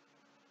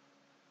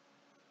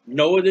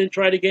 Noah didn't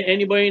try to get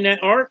anybody in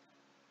that ark.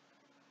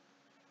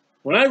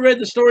 When I read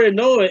the story of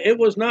Noah, it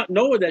was not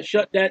Noah that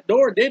shut that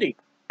door, did he?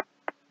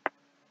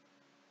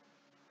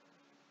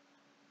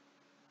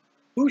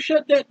 Who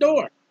shut that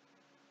door?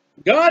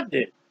 God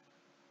did.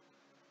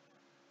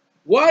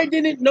 Why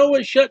didn't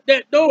Noah shut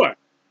that door?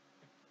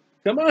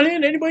 Come on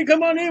in. Anybody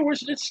come on in.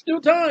 It's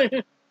still time.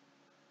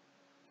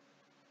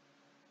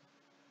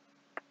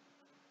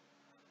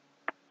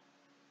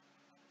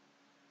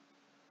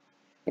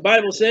 The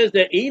Bible says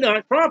that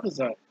Enoch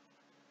prophesied.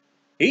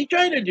 He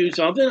tried to do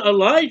something.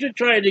 Elijah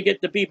tried to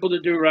get the people to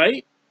do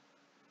right.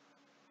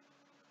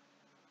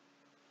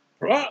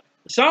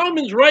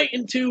 Solomon's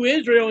writing to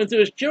Israel and to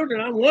his children,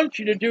 I want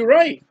you to do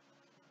right.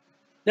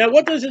 Now,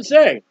 what does it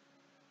say?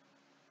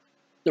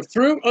 The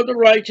fruit of the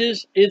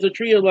righteous is a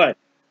tree of life.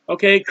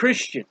 Okay,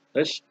 Christian.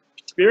 Let's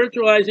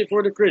spiritualize it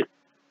for the Christian.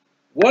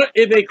 What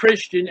if a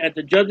Christian at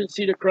the judgment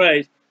seat of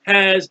Christ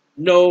has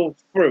no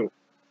fruit?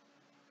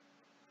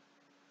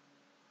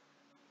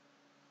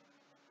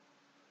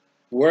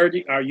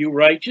 Are you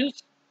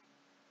righteous?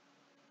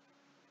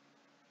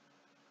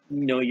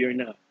 No, you're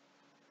not.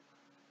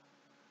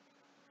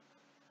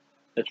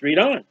 Let's read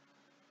on.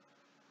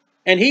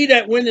 And he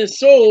that winneth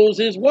souls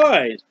is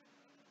wise.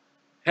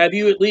 Have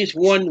you at least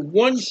won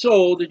one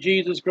soul to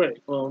Jesus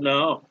Christ? Well,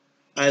 no.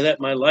 I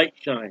let my light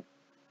shine.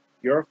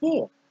 You're a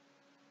fool.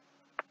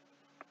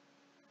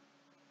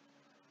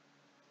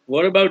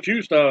 What about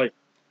you, Sally?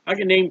 I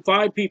can name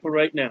 5 people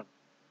right now.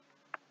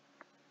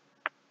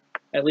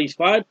 At least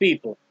 5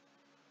 people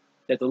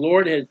that the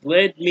Lord has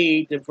led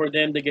me for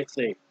them to get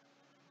saved.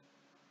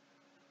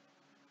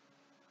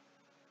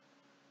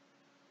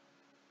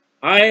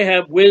 I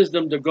have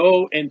wisdom to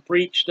go and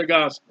preach the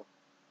gospel.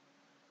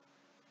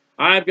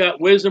 I've got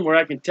wisdom where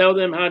I can tell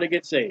them how to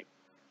get saved.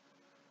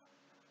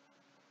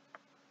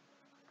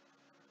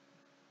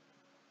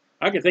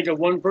 I can think of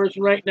one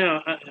person right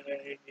now.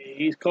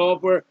 He's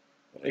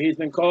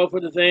been called for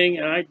the thing,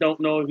 and I don't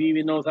know if he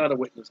even knows how to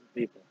witness to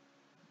people.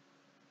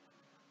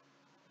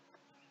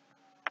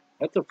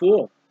 That's a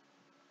fool.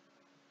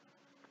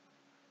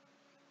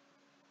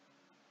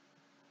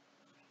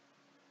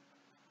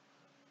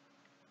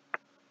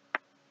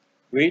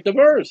 Read the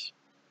verse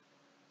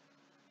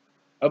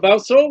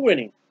about soul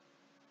winning.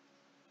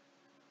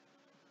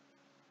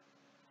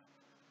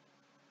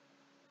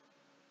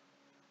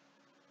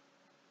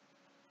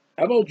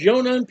 How about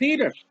Jonah and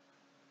Peter?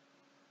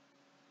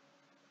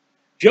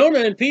 Jonah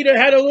and Peter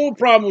had a little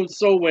problem with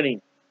soul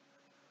winning.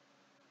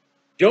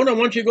 Jonah, why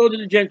don't you go to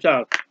the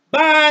Gentiles?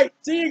 Bye.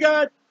 See you,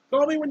 God.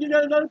 Call me when you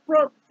got another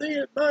problem. See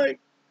you. Bye.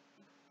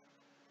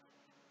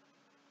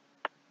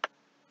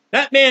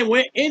 That man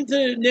went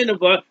into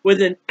Nineveh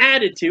with an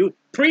attitude,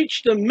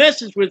 preached the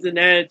message with an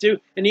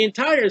attitude, and the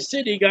entire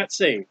city got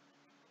saved.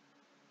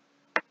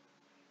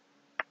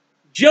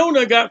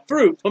 Jonah got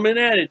fruit from an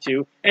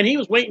attitude, and he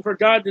was waiting for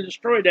God to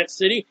destroy that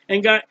city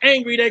and got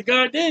angry that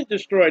God didn't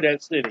destroy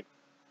that city.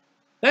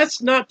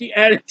 That's not the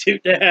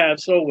attitude to have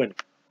soul winning.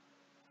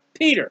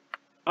 Peter,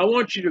 I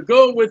want you to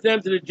go with them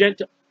to the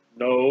Gentiles.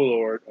 No,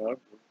 Lord,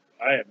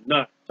 I have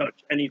not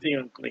touched anything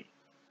unclean.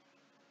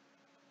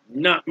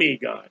 Not me,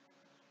 God.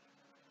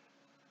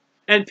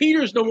 And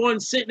Peter's the one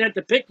sitting at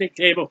the picnic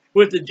table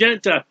with the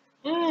Gentile.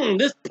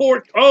 This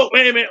pork. Oh,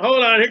 wait a minute.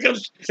 Hold on.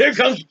 Here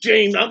comes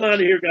James. I'm out of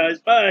here, guys.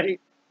 Bye.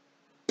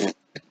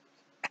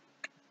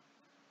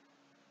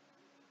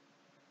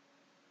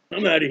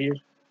 I'm out of here.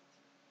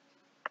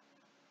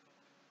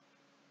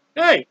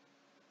 Hey,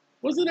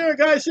 wasn't there a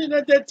guy sitting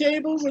at that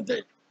table with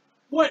the...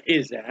 What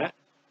is that?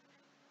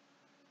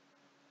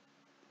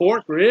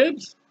 Pork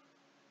ribs?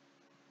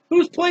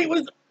 Whose plate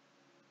was...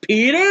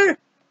 Peter?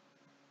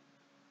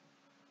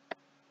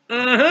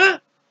 Uh-huh.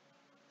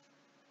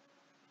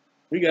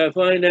 We got to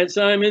find that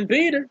Simon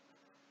Peter.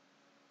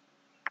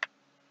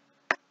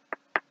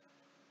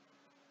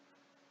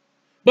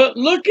 But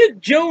look at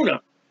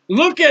Jonah.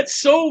 Look at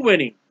soul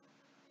winning.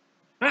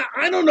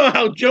 I don't know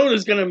how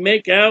Jonah's going to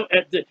make out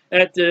at the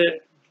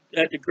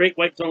Great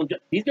White Throne.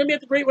 He's going to be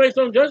at the Great White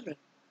Throne Judgment.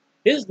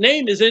 His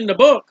name is in the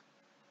book.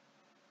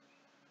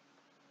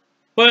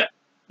 But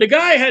the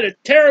guy had a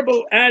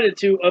terrible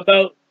attitude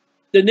about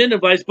the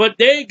Ninevites, but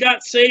they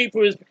got saved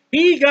for his...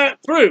 He got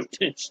fruit.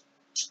 And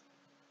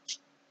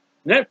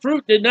that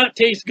fruit did not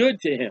taste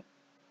good to him.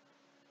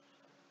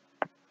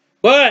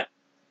 But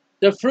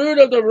the fruit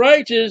of the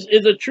righteous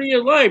is a tree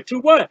of life. To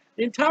what?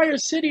 The entire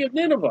city of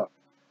Nineveh.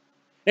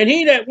 And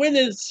he that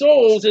winneth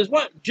souls is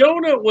what?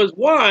 Jonah was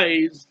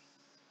wise.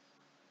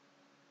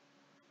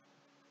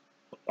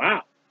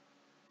 Wow.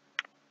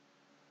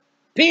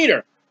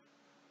 Peter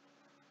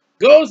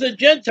goes to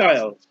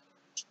Gentiles.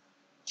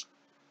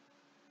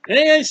 And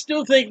I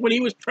still think when he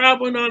was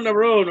traveling on the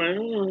road,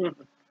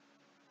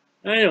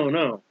 I don't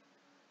know.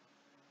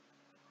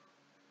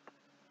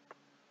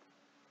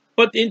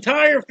 But the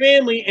entire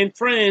family and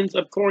friends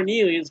of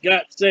Cornelius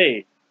got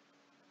saved.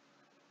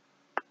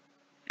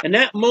 And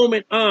that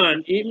moment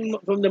on, even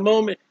from the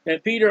moment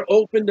that Peter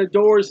opened the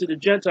doors to the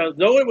Gentiles,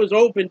 though it was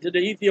open to the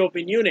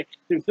Ethiopian eunuch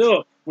through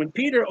Philip, when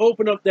Peter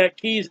opened up that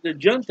keys to the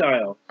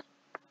Gentiles,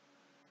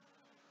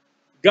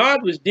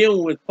 God was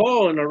dealing with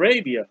Paul in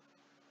Arabia,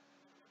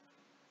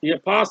 the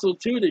apostle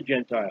to the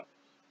Gentiles.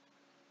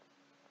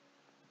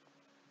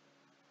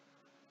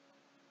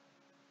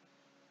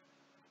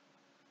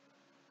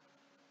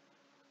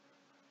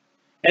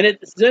 And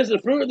it says the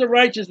fruit of the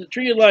righteous, the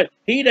tree of life.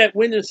 He that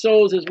winneth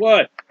souls is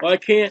what? Well, I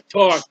can't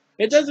talk.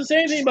 It doesn't say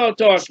anything about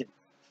talking.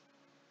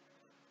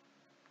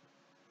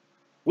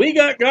 We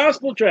got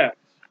gospel tracts.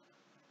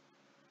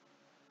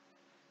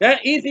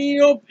 That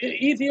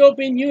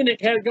Ethiopian eunuch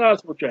had a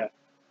gospel tract.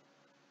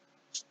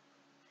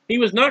 He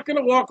was not going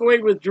to walk away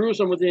with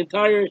Jerusalem with the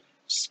entire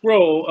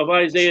scroll of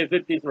Isaiah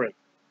 53.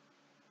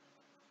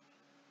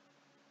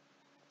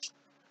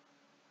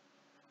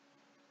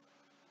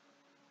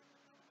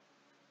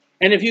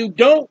 And if you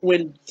don't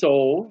win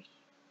souls,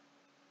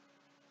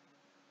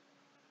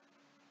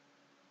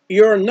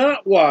 you're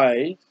not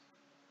wise.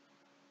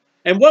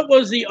 And what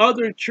was the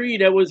other tree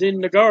that was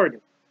in the garden?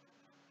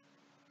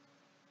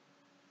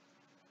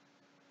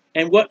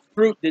 And what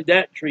fruit did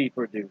that tree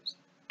produce?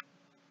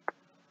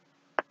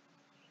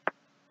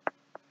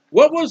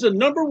 What was the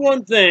number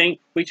one thing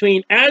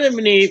between Adam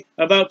and Eve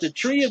about the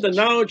tree of the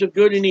knowledge of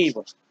good and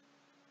evil?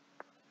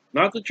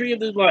 Not the tree of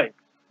the life.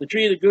 The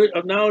tree of the good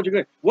of knowledge of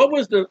good. What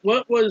was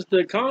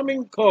the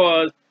common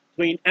cause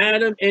between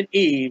Adam and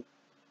Eve?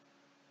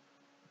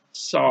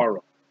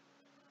 Sorrow.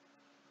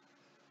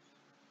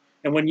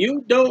 And when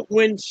you don't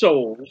win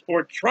souls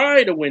or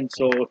try to win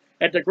souls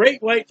at the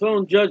great white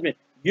throne judgment,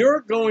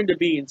 you're going to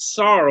be in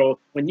sorrow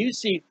when you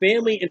see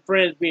family and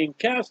friends being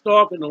cast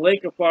off in the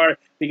lake of fire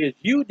because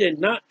you did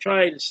not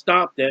try to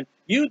stop them.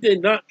 You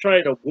did not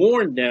try to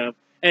warn them.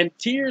 And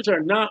tears are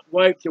not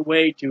wiped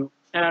away to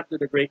after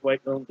the great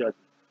white throne judgment.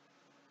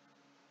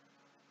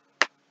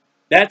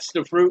 That's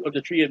the fruit of the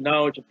tree of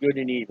knowledge of good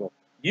and evil.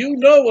 You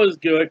know what's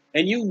good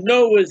and you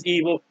know what's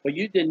evil, but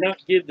you did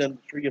not give them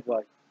the tree of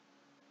life.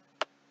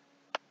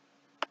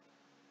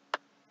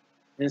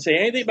 And say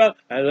anything about,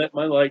 I let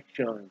my light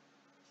shine.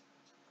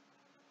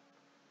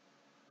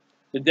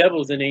 The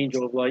devil's an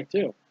angel of light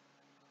too.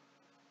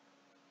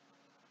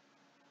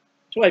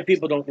 That's why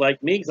people don't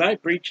like me, because I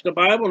preach the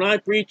Bible and I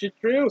preach it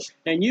true.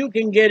 And you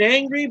can get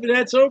angry, but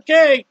that's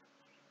okay.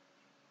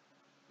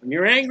 When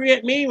you're angry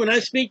at me when I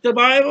speak the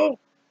Bible,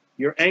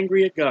 you're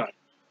angry at God.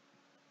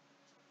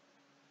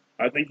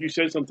 I think you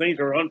said some things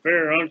are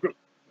unfair, untrue.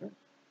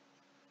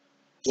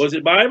 Was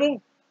it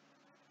Bible?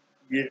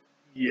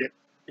 Yeah.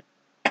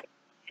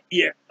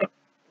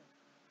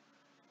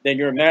 Then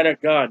you're mad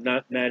at God,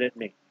 not mad at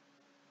me.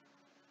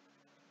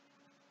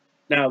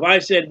 Now, if I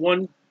said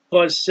 1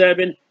 plus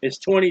 7 is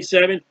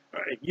 27,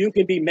 you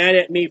can be mad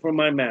at me for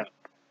my math.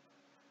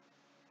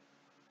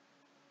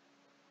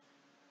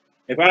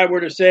 If I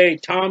were to say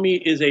Tommy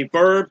is a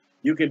verb,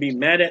 you can be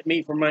mad at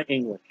me for my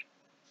English.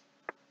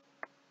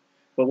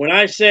 But when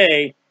I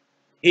say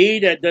he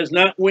that does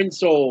not win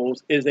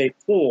souls is a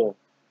fool,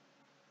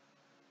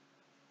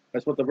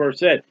 that's what the verse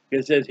said.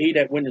 It says he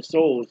that winneth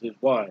souls is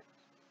wise.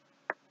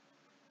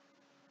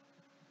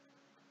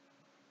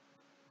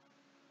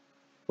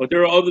 But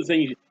there are other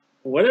things.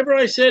 Whatever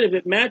I said, if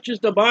it matches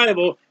the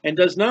Bible and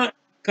does not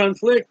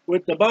conflict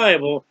with the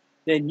Bible,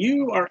 then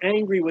you are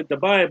angry with the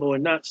Bible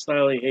and not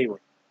Stiley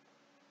Hayward.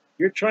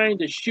 You're trying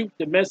to shoot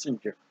the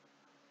messenger.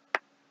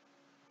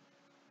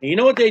 And you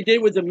know what they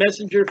did with the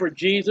messenger for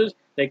Jesus?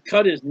 They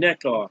cut his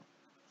neck off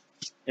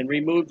and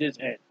removed his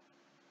head.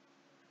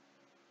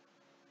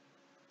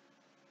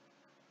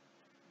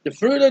 The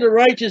fruit of the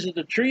righteous is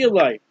the tree of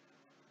life,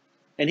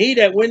 and he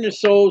that winneth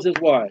souls is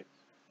wise.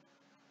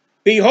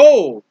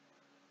 Behold,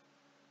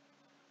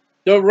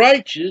 the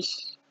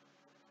righteous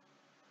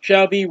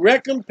shall be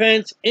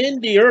recompensed in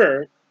the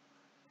earth.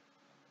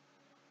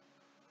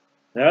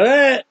 Now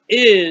that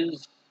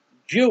is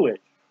Jewish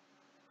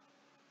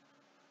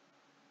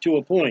to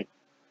a point.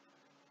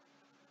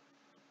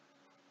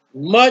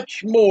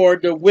 Much more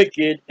the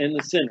wicked and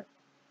the sinner.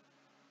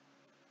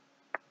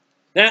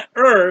 That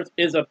earth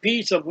is a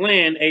piece of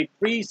land, a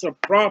piece of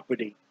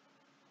property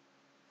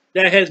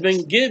that has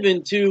been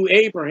given to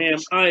Abraham,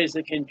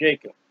 Isaac, and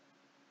Jacob.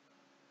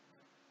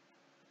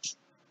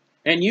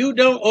 And you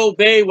don't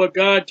obey what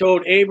God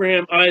told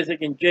Abraham,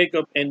 Isaac, and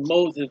Jacob, and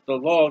Moses, the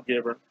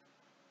lawgiver,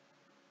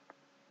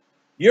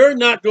 you're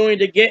not going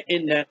to get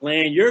in that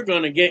land. You're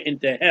going to get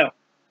into hell.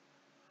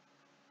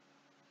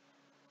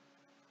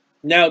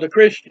 Now the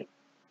Christian.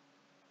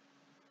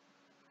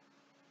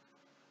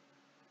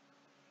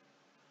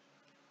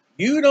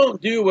 You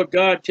don't do what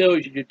God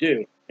tells you to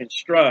do and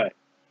strive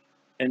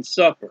and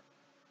suffer.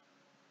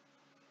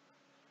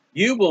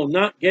 You will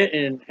not get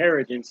an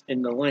inheritance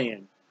in the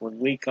land when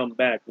we come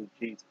back with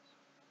Jesus.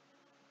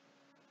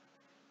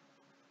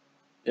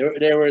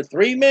 There were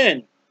 3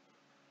 men,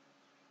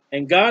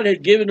 and God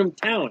had given them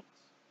talents.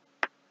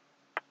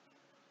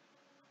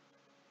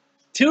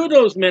 2 of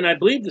those men, I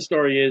believe the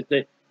story is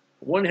that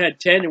one had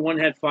 10 and one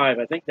had 5.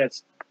 I think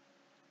that's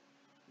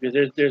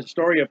because there's a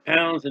story of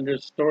pounds and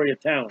there's a story of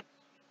talents.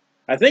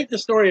 I think the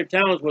story of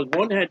talents was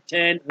one had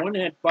 10, one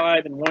had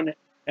 5, and one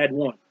had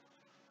 1.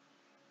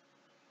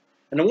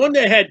 And the one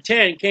that had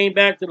 10 came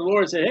back to the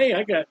Lord and said, hey,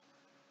 I got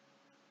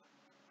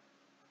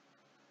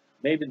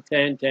maybe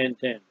 10.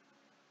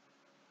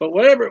 But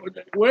whatever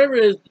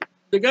it is,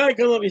 the guy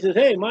comes up, he says,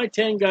 hey, my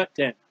 10 got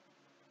 10.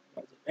 I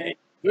said, hey,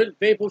 good and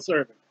faithful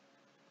servant.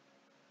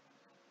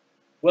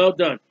 Well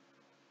done.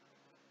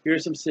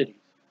 Here's some cities.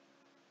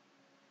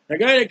 The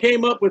guy that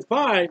came up with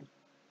 5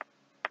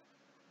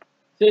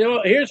 said,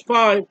 oh, here's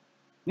 5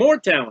 more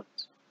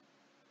talents.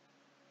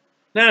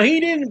 Now, he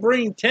didn't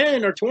bring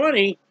 10 or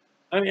 20.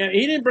 I mean,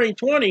 he didn't bring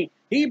 20.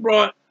 He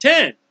brought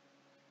 10.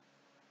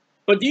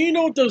 But do you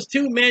know what those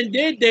 2 men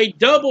did? They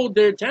doubled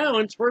their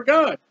talents for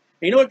God. And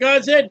you know what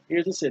God said?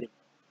 Here's the city.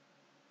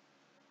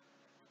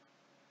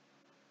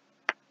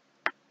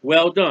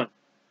 Well done.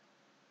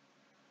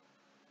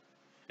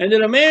 And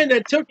then a man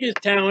that took his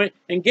talent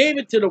and gave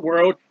it to the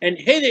world and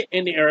hid it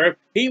in the earth,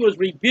 he was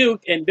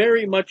rebuked and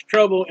very much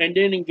trouble and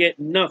didn't get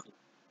nothing.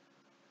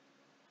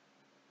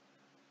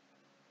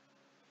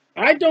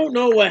 I don't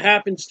know what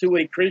happens to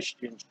a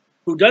Christian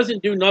who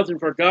doesn't do nothing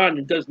for God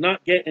and does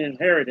not get an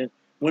inheritance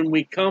when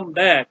we come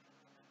back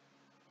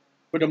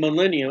for the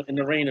millennium and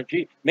the reign of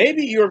Jesus.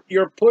 Maybe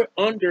you're put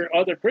under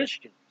other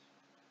Christians.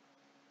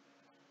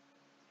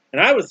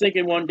 And I was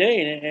thinking one day,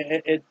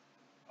 and it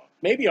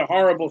may be a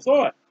horrible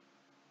thought.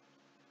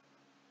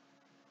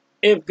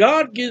 If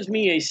God gives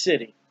me a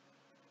city,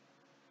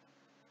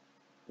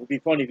 it would be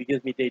funny if he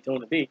gives me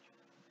Daytona Beach.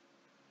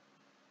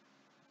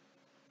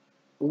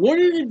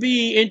 Wouldn't it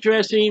be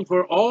interesting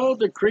for all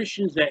the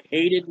Christians that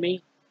hated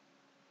me,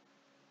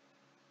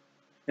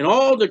 and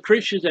all the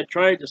Christians that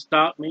tried to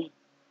stop me,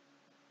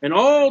 and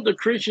all the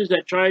Christians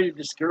that tried to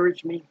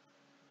discourage me,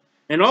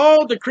 and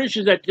all the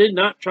Christians that did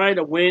not try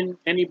to win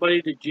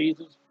anybody to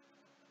Jesus,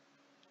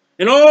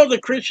 and all the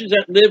Christians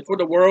that lived for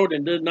the world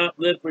and did not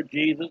live for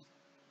Jesus,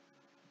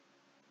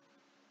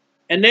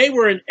 and they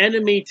were an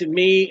enemy to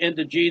me and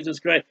to Jesus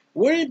Christ.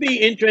 Wouldn't it be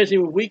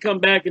interesting if we come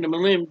back in the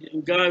millennium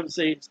and God would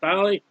say,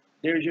 Stolly,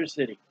 there's your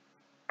city.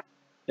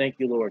 Thank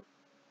you, Lord.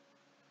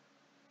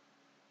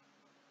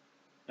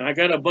 And I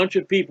got a bunch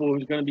of people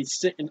who's going to be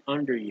sitting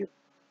under you.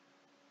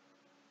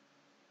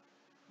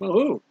 Well,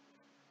 who?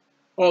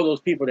 All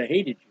those people that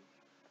hated you.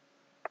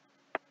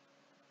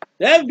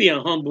 That would be a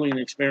humbling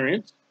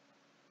experience.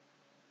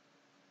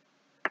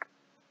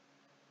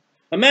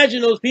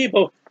 Imagine those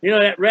people,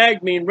 that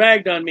ragged me and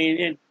ragged on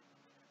me,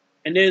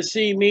 and they'll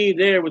see me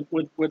there with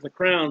the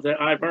crowns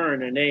that I've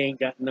earned, and they ain't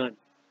got none.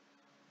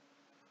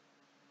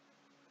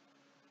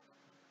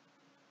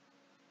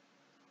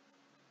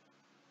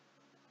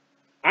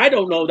 I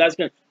don't know if that's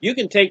going to... You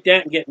can take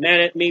that and get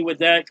mad at me with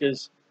that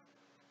because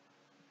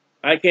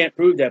I can't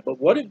prove that. But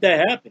what if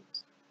that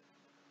happens?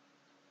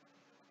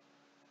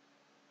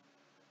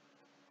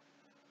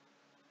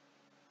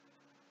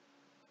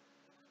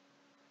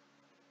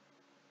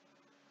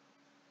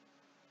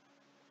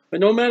 But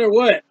no matter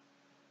what,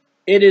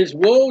 it is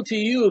woe to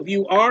you if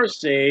you are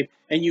saved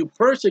and you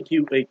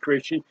persecute a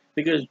Christian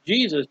because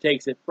Jesus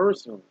takes it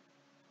personally.